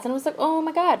cute flats, and I was like, oh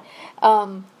my god.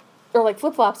 Or like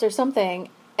flip-flops or something,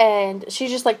 and she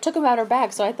just like took them out of her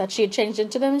bag, so I thought she had changed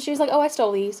into them, and she was like, oh, I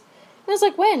stole these. And I was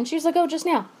like, when? She was like, oh, just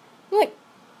now. I'm like,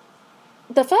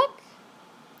 the fuck?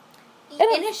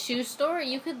 In a shoe store,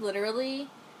 you could literally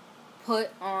put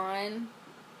on,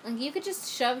 like, you could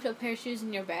just shove a pair of shoes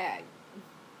in your bag.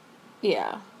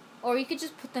 Yeah. Or you could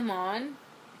just put them on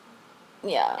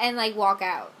Yeah. and, like, walk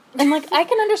out. And, like, I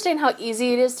can understand how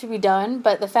easy it is to be done,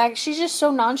 but the fact she's just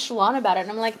so nonchalant about it,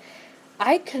 and I'm like,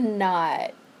 I could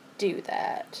not do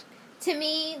that. To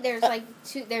me, there's, like,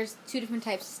 two different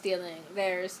types of stealing.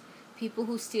 There's people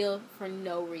who steal for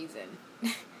no reason.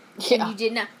 Yeah. And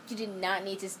you did not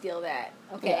need to steal that,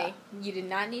 okay? Yeah. You did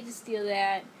not need to steal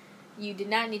that. You did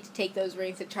not need to take those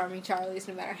rings at Charming Charlie's,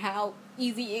 no matter how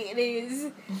easy it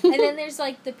is. And then there's,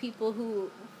 like, the people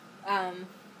who,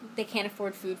 they can't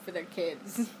afford food for their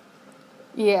kids.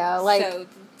 Yeah, like...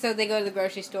 So they go to the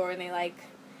grocery store and they, like,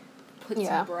 put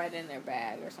Yeah. some bread in their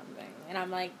bag or something. And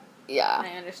I'm like, Yeah.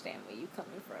 I understand where you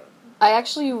coming from. I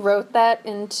actually wrote that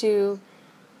into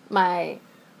my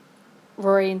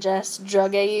Rory and Jess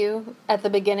drug AU at the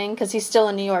beginning, because he's still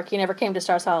in New York. He never came to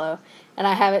Stars Hollow. And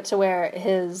I have it to where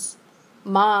his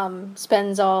mom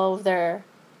spends all of their,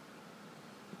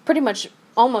 pretty much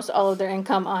almost all of their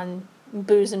income on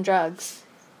booze and drugs.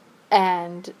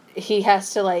 And he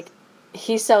has to, like,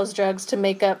 he sells drugs to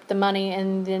make up the money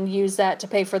and then use that to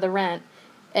pay for the rent.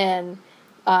 And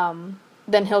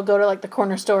then he'll go to, like, the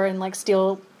corner store and, like,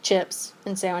 steal chips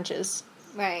and sandwiches.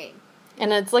 Right.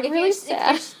 And it's, like, really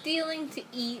sad. If you're stealing to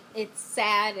eat, it's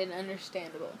sad and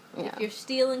understandable. Yeah. If you're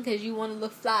stealing because you want to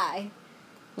look fly,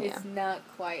 it's Yeah. not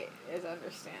quite as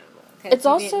understandable. 'Cause It's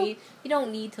also... you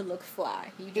don't need to look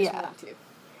fly. You just Yeah. want to.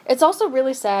 It's also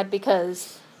really sad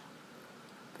because,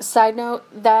 side note,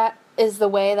 that is the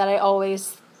way that I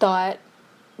always thought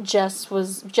Jess's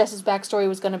backstory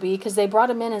was going to be, because they brought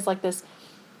him in as, like, this,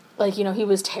 like, you know, he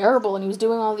was terrible and he was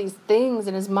doing all these things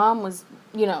and his mom was,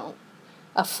 you know,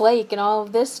 a flake and all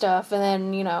of this stuff, and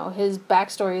then, you know, his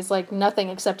backstory is, like, nothing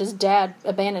except his dad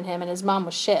abandoned him and his mom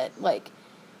was shit. Like,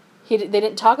 they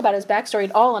didn't talk about his backstory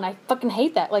at all, and I fucking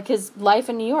hate that. Like, his life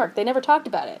in New York, they never talked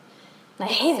about it. And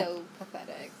I hate it. So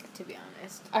pathetic, to be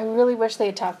honest. I really wish they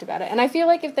had talked about it. And I feel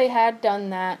like if they had done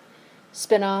that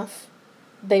spin-off,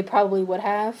 they probably would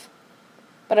have.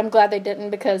 But I'm glad they didn't,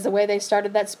 because the way they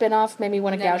started that spin-off made me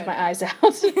want to gouge my eyes out.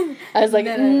 I was like,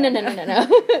 no.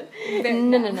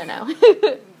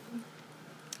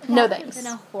 No thanks. It's been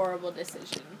a horrible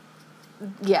decision.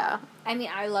 Yeah. I mean,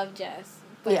 I love Jess,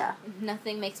 but Yeah.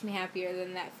 nothing makes me happier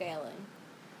than that failing.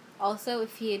 Also,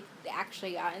 if he had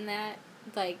actually gotten that,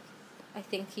 like, I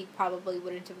think he probably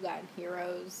wouldn't have gotten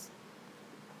Heroes.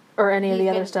 Or any of the He's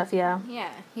other been- stuff, yeah.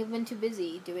 Yeah, he'd been too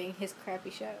busy doing his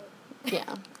crappy show.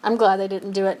 Yeah. I'm glad they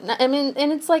didn't do it. I mean,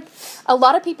 and it's like, a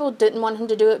lot of people didn't want him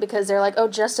to do it because they're like, oh,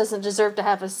 Jess doesn't deserve to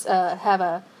have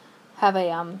a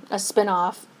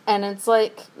spin-off. And it's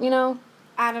like, you know...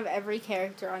 Out of every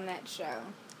character on that show,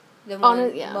 the On one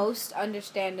it, yeah. most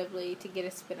understandably to get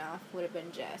a spin-off would have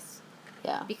been Jess.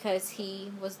 Yeah. Because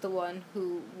he was the one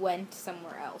who went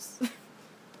somewhere else.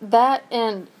 That,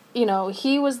 and, you know,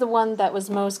 he was the one that was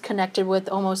most connected with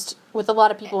a lot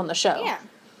of people in the show. Yeah.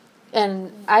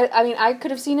 And I mean, I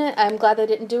could have seen it. I'm glad they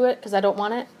didn't do it because I don't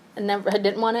want it. I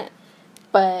didn't want it.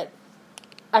 but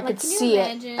I Like, could can you see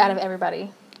imagine- it out of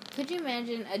everybody. Could you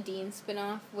imagine a Dean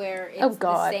spinoff where it's Oh,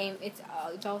 God. the same? It's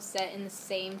all set in the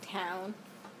same town.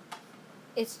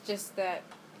 It's just that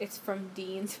it's from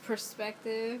Dean's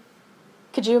perspective.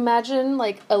 Could you imagine,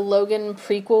 like, a Logan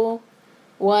prequel?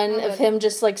 One Oh, of him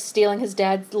just, like, stealing his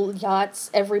dad's yachts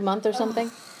every month or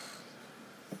something?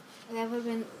 That would have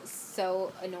been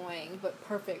so annoying, but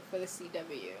perfect for the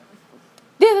CW.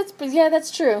 Yeah,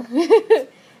 that's true.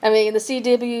 I mean, the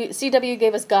CW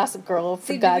gave us Gossip Girl,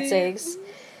 for God's sakes.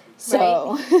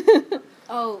 So,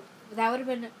 Oh, that would have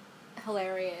been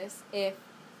hilarious if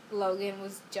Logan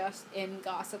was just in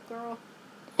Gossip Girl.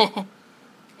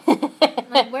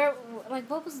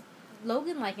 What was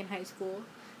Logan like in high school?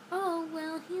 Oh,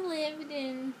 well, he lived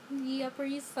in the Upper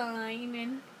East Side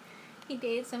and he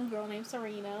dated some girl named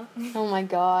Serena. oh my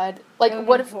God. Like, That would've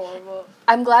what been if... horrible.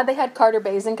 I'm glad they had Carter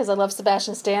Bazin because I love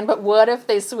Sebastian Stan, but what if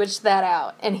they switched that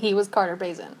out and he was Carter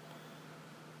Bazin?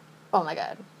 Oh my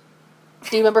God.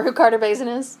 Do you remember who Carter Bazin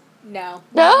is? No.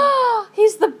 Ah,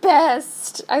 he's the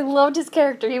best. I loved his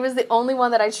character. He was the only one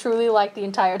that I truly liked the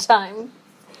entire time.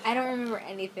 I don't remember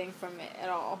anything from it at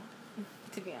all,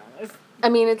 to be honest. I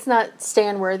mean, it's not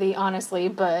Stan worthy, honestly,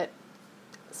 but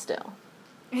still.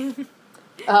 I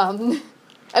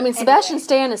mean, Sebastian Anyway.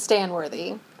 Stan is Stan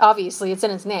worthy. Obviously, it's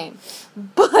in his name.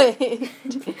 But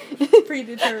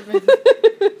Predetermined.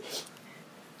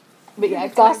 But yeah,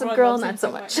 That's why Gossip everyone Girl, loves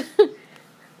him not so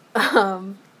so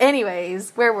much.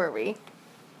 Anyways, where were we?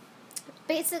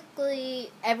 Basically,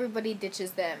 everybody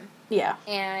ditches them, Yeah.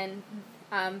 and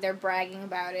they're bragging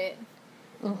about it,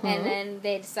 Mm-hmm. and then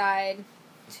they decide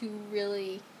to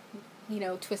really,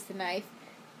 twist the knife,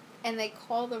 and they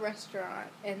call the restaurant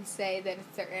and say that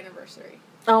it's their anniversary.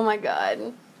 Oh my God.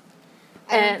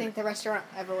 I don't And- think the restaurant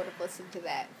ever would have listened to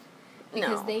that.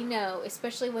 Because No. they know,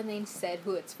 especially when they said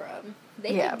who it's from,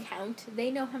 they Yeah. can count. They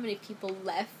know how many people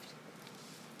left.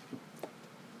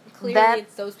 Clearly, That-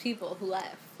 it's those people who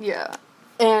left. Yeah.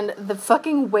 And the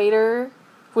fucking waiter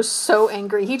was so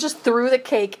angry. He just threw the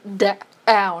cake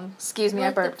down. Excuse me, Well,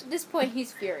 I burped. At this point,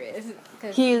 he's furious.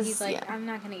 Because He's- he's like, yeah. I'm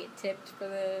not going to get tipped for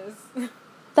this.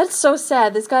 That's so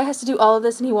sad. This guy has to do all of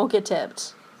this and he won't get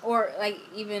tipped. Or, and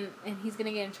he's going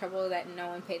to get in trouble that no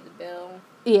one paid the bill.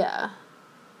 Yeah.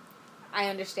 I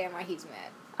understand why he's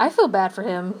mad. I feel bad for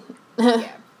him.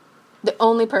 Yeah. The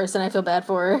only person I feel bad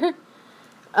for.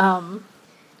 I mean,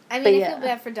 But I yeah. feel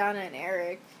bad for Donna and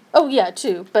Eric. Oh, yeah,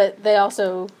 too. But they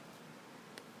also...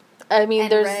 I mean,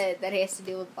 And there's... Red, that he has to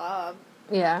deal with Bob.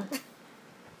 Yeah.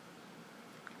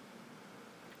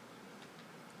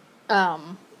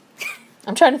 I'm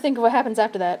trying to think of what happens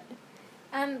after that.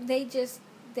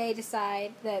 They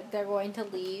decide that they're going to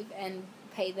leave and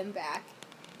pay them back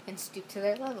and stoop to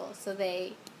their level. So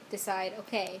they decide,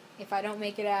 okay, if I don't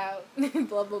make it out,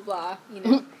 blah, blah, blah,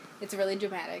 it's really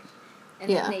dramatic. And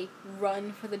Yeah. then they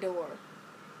run for the door.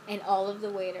 And all of the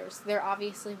waiters, they're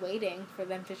obviously waiting for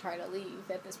them to try to leave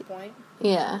at this point.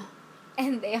 Yeah.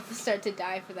 And they all start to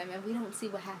die for them, and we don't see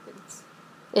what happens.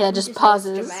 Yeah, It just goes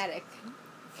pauses. dramatic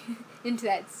into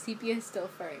that sepia still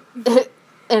frame.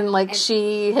 And, like, And-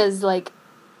 she has, like,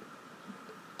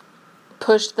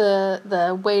 pushed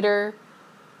the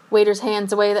waiter's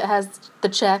hands away that has the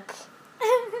check.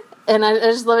 And I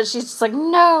just love it. She's just like,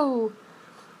 no!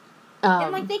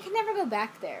 And, they can never go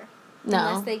back there. No.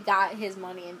 Unless they got his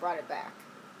money and brought it back.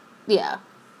 Yeah.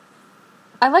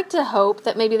 I like to hope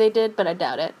that maybe they did, but I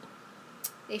doubt it.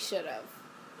 They should have.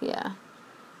 Yeah.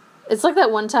 It's like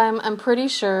that one time, I'm pretty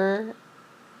sure...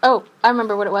 Oh, I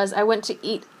remember what it was. I went to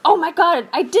eat... Oh my God,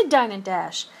 I did dine and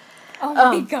dash. Oh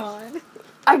my god.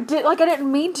 I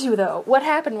didn't mean to, though. What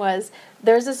happened was,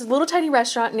 there's this little tiny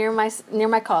restaurant near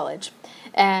my college,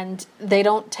 and they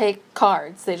don't take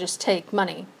cards. They just take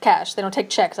money, cash. They don't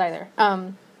take checks either.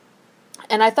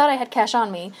 And I thought I had cash on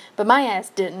me, but my ass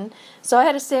didn't. So I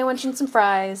had a sandwich and some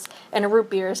fries and a root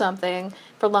beer or something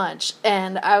for lunch.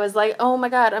 And I was like, oh my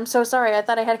God, I'm so sorry. I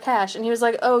thought I had cash. And he was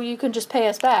like, oh, you can just pay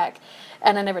us back.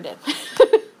 And I never did.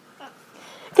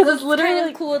 Because it's literally Kind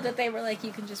of cool that they were like,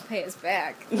 you can just pay us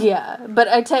back. Yeah, but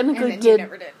I And technically then you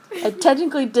never did. I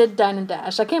technically did dine and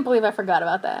dash. I can't believe I forgot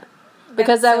about that.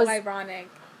 Because That's that was so ironic.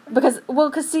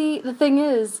 because see, the thing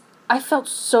is, I felt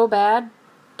so bad,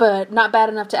 but not bad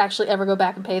enough to actually ever go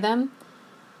back and pay them.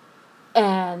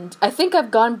 And I think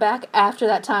I've gone back after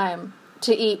that time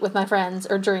to eat with my friends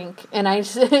or drink, and I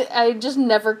just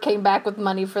never came back with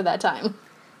money for that time.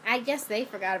 I guess they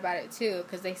forgot about it too,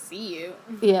 because they see you.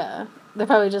 Yeah, they're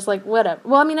probably just like, whatever.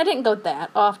 Well, I mean, I didn't go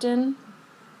that often,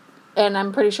 and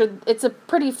I'm pretty sure it's a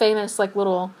pretty famous, like,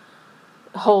 little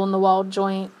hole-in-the-wall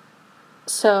joint,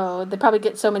 so they probably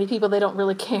get so many people they don't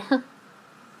really care.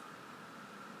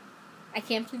 I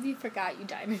can't believe you forgot you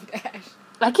dined and dashed.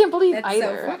 I can't believe That's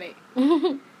either. so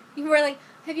funny. You were like,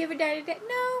 have you ever dined and dashed?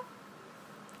 No.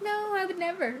 No, I would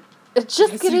never. Just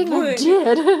Yes, you kidding, I would.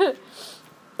 did.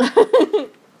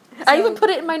 I even put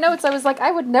it in my notes. I was like,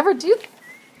 I would never do that.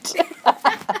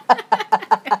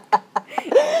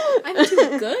 I'm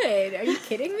too good. Are you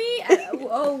kidding me?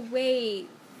 Oh, wait.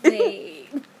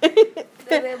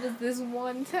 There was this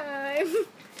one time.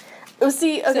 Oh,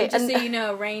 see, okay. So just so you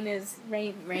know, Rain is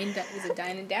a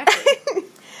dine and dasher.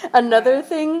 Another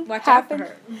thing Watch out for happened.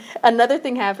 her. Another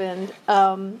thing happened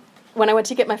when I went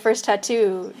to get my first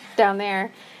tattoo down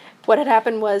there. What had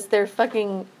happened was they're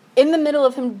fucking in the middle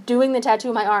of him doing the tattoo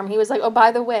on my arm. He was like, "Oh,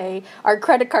 by the way, our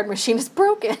credit card machine is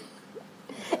broken."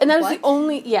 And that was What? the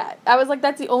only. Yeah, I was like,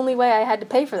 "That's the only way I had to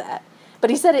pay for that." But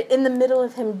he said it in the middle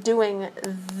of him doing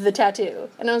the tattoo,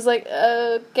 and I was like,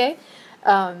 "Okay."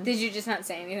 Did you just not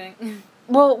say anything?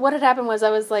 Well, what had happened was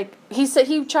I was like, he said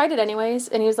he tried it anyways,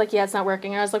 and he was like, yeah, it's not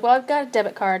working. And I was like, well, I've got a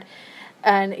debit card.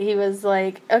 And he was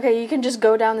like, okay, you can just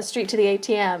go down the street to the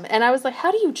ATM. And I was like,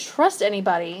 how do you trust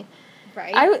anybody?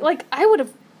 Right? I would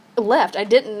have left. I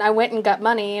didn't. I went and got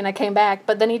money, and I came back.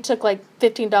 But then he took like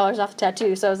 $15 off the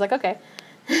tattoo, so I was like, okay.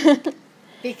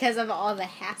 Because of all the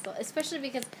hassle. Especially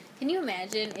because, can you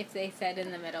imagine if they said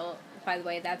in the middle, by the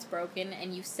way, that's broken,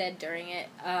 and you said during it,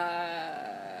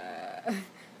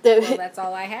 well, that's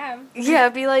all I have. Yeah,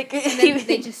 be like... And then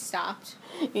they just stopped.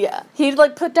 Yeah. He'd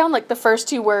like put down like the first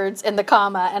two words and the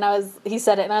comma, and he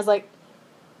said it, and I was like,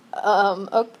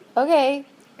 okay.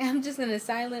 I'm just going to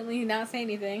silently not say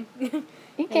anything.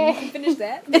 Okay. And you can finish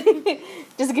that.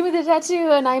 Just give me the tattoo,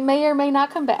 and I may or may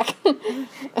not come back.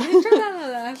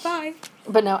 Bye.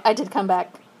 But no, I did come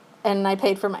back, and I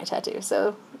paid for my tattoo,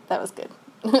 so that was good.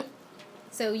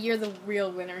 So you're the real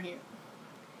winner here.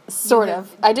 Sort You of.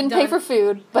 have I didn't pay done- for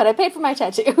food, but I paid for my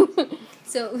tattoo.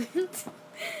 So,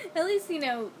 at least,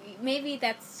 maybe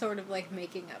that's sort of like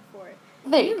making up for it.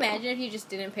 There Can you you go. imagine if you just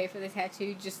didn't pay for the tattoo,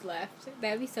 you just left?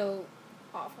 That'd be so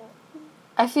awful.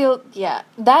 I feel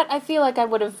like I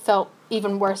would have felt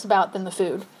even worse about than the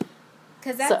food.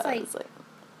 Because So that's I like, was like,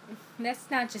 that's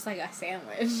not just like a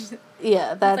sandwich.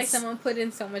 yeah, It's like that's, someone put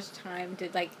in so much time to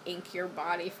like ink your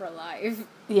body for life.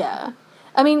 yeah.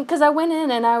 I mean, because I went in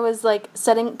and I was like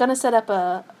gonna set up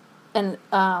an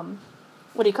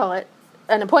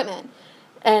appointment.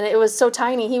 And it was so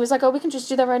tiny. He was like, oh, we can just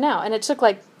do that right now. And it took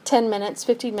like 10 minutes,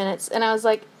 15 minutes. And I was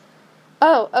like,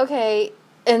 oh, okay.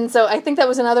 And so I think that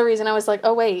was another reason I was like,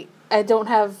 oh, wait, I don't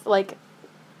have like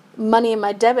money in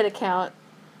my debit account.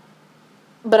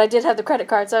 But I did have the credit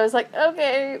card. So I was like,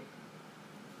 okay.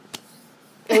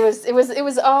 It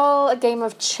was all a game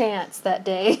of chance that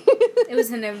day. It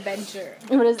was an adventure.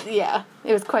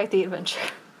 It was quite the adventure.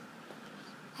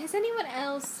 Has anyone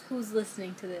else who's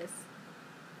listening to this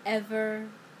ever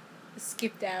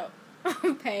skipped out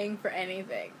on paying for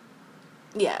anything?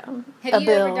 Yeah. Have a you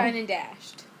bill. ever dined and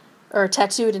dashed? Or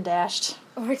tattooed and dashed.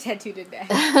 Or tattooed and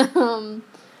dashed? um,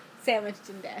 Sandwiched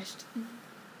and dashed?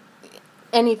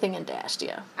 anything and dashed,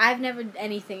 yeah. I've never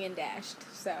anything and dashed,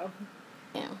 so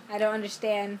Yeah. I don't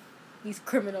understand these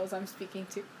criminals I'm speaking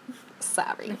to.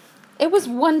 Sorry. It was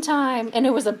one time, and it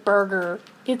was a burger.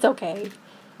 It's okay.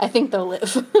 I think they'll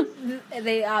live.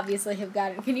 They obviously have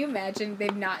gotten. Can you imagine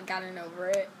they've not gotten over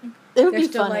it? It would They're be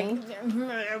still funny.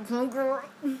 like,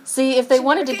 See, if they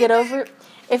wanted to get over it,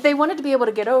 if they wanted to be able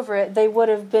to get over it, they would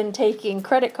have been taking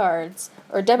credit cards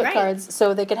or debit Right. cards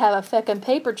so they could have a feckin'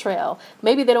 paper trail.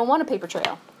 Maybe they don't want a paper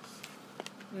trail.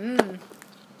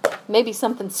 Maybe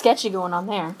something sketchy going on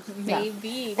there. Yeah.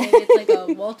 maybe it's like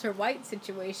a Walter White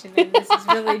situation, and this is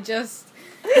really just,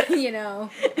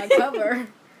 a cover.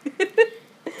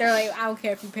 They're like, I don't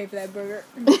care if you pay for that burger.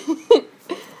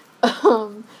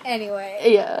 Anyway.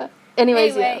 Yeah.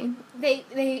 Anyways, yeah.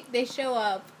 They show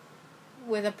up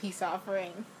with a peace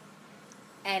offering,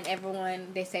 and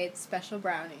they say it's special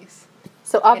brownies.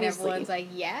 So And obviously, everyone's like,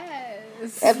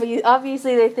 yes.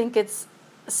 obviously they think it's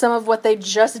some of what they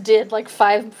just did like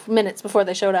 5 minutes before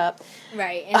they showed up.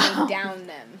 Right, and they down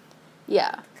them.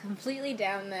 Yeah. Completely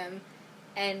down them.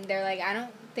 And they're like, I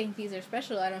don't think these are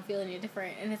special. I don't feel any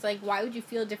different. And it's like, why would you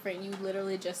feel different? You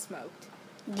literally just smoked.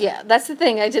 Yeah, that's the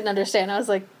thing I didn't understand. I was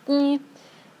like, but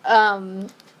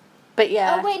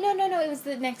yeah. Oh, wait, no. It was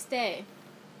the next day.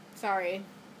 Sorry.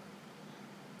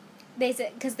 They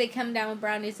said, because they come down with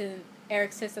brownies, and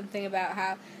Eric says something about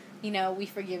how, we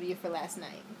forgive you for last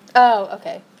night. Oh,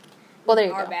 okay. Well, there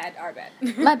you Our go.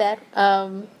 bad. My bad.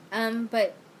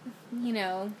 But,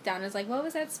 Donna's like, what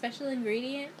was that special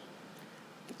ingredient?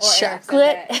 Or Eric said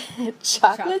Chocolate. that.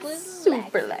 Chocolate Chocolate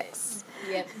super Lexus. Lex.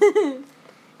 Yep.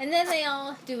 And then they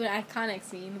all do an iconic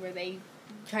scene where they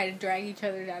try to drag each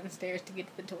other down the stairs to get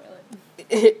to the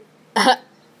toilet.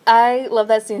 I love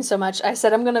that scene so much. I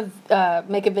said I'm gonna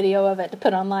make a video of it to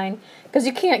put online because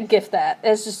you can't gift that.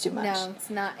 It's just too much. No, it's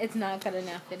not. It's not good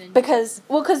enough. Because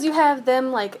you have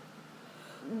them like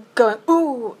going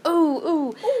ooh ooh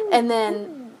ooh, and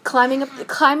then climbing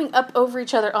up over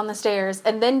each other on the stairs,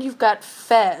 and then you've got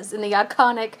Fez in the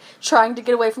iconic trying to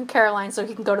get away from Caroline so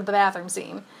he can go to the bathroom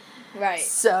scene. Right.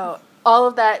 So all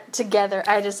of that together,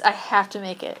 I have to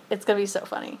make it. It's gonna be so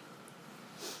funny.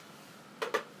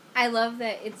 I love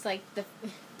that it's like the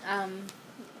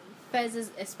Fez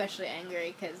is especially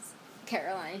angry because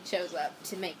Caroline shows up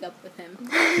to make up with him,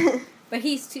 but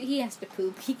he has to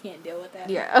poop. He can't deal with that.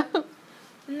 Yeah.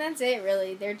 And that's it,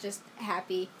 really. They're just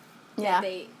happy. Yeah.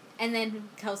 And then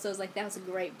Kelso's like, that was a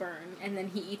great burn. And then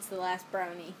he eats the last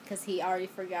brownie because he already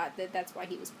forgot that that's why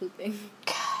he was pooping.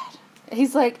 God.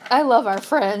 He's like, I love our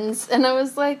friends. And I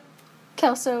was like,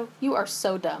 Kelso, you are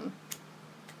so dumb.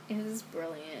 It was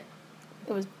brilliant.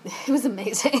 It was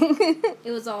amazing.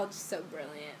 It was all just so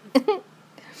brilliant.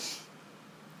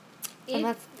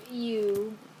 If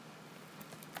you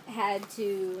had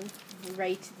to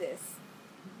rate this,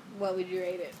 what would you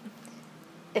rate it?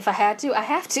 If I had to, I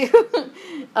have to.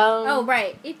 Oh,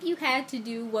 right. If you had to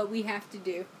do what we have to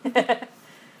do.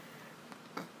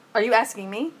 Are you asking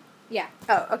me? Yeah.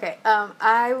 Oh, okay.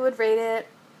 I would rate it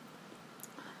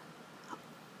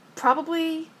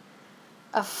probably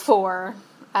a 4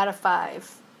 out of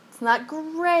 5. It's not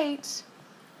great.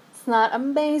 It's not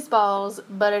amazeballs,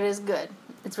 but it is good.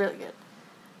 It's really good.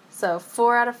 So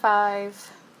 4 out of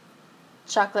 5.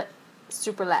 Chocolate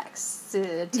super lax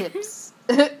tips.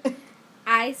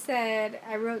 I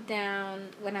wrote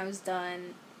down when I was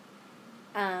done,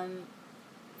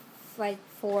 like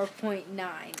 4.9.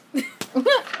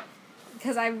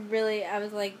 Because I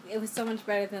was like, it was so much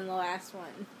better than the last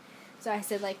one. So I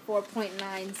said like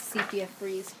 4.9 sepia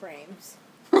freeze frames.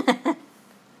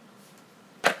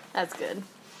 That's good.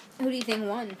 Who do you think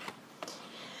won?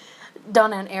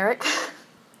 Donna and Eric.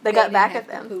 They got back at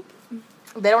them. Poop.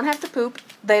 They don't have to poop.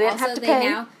 They didn't have to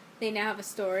pay. They now have a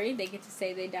story. They get to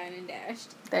say they dined and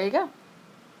dashed. There you go.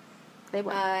 They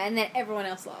won. And then everyone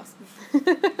else lost.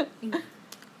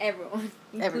 Everyone,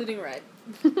 including Red.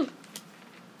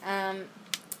 And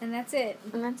that's it.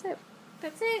 And that's it.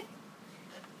 That's it.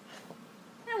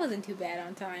 That wasn't too bad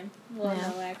on time. Well, Yeah.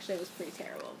 no, actually, it was pretty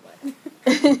terrible, but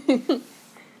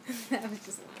that was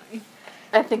just lying.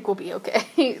 I think we'll be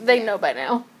okay. They know by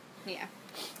now. Yeah.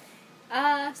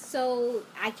 So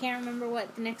I can't remember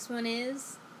what the next one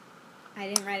is. I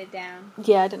didn't write it down.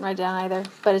 Yeah, I didn't write it down either.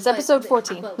 But it's episode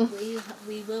 14. But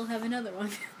we will have another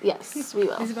one. Yes, we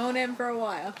will. This won't end for a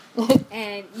while.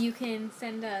 And you can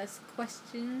send us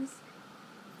questions,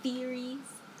 theories,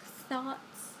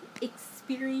 thoughts,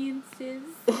 experiences,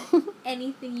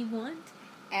 anything you want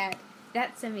at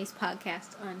That Semis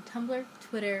Podcast on Tumblr,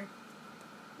 Twitter,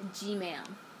 Gmail.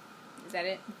 Is that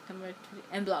it? Tumblr, Twitter,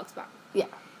 and Blogspot. Yeah.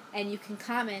 And you can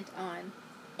comment on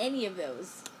any of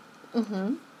those.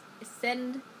 Mm-hmm.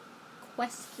 Send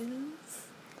questions.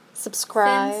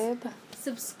 Subscribe.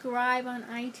 Subscribe on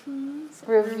iTunes.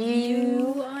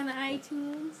 Review on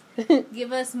iTunes.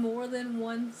 Give us more than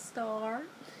 1 star.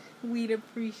 We'd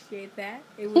appreciate that.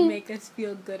 It would make us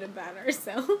feel good about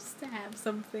ourselves to have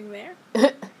something there.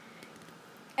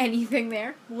 Anything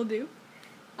there will do.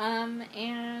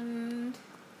 And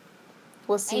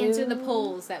We'll see answer you. the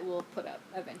polls that we'll put up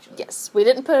eventually. Yes, we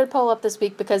didn't put a poll up this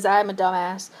week because I'm a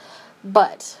dumbass,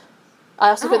 but I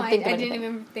also couldn't think of I anything. didn't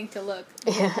even think to look.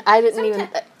 Yeah, I couldn't even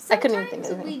think of Sometimes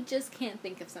we anything. just can't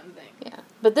think of something. Yeah,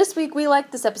 but this week we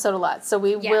liked this episode a lot, so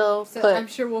we will so put I'm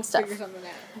sure we'll stuff. figure something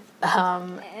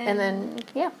out. And then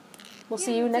we'll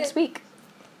see you that's next it. week.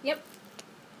 Yep.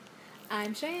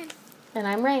 I'm Cheyenne. And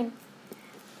I'm Rain.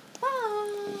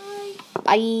 Bye.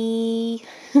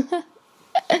 Bye.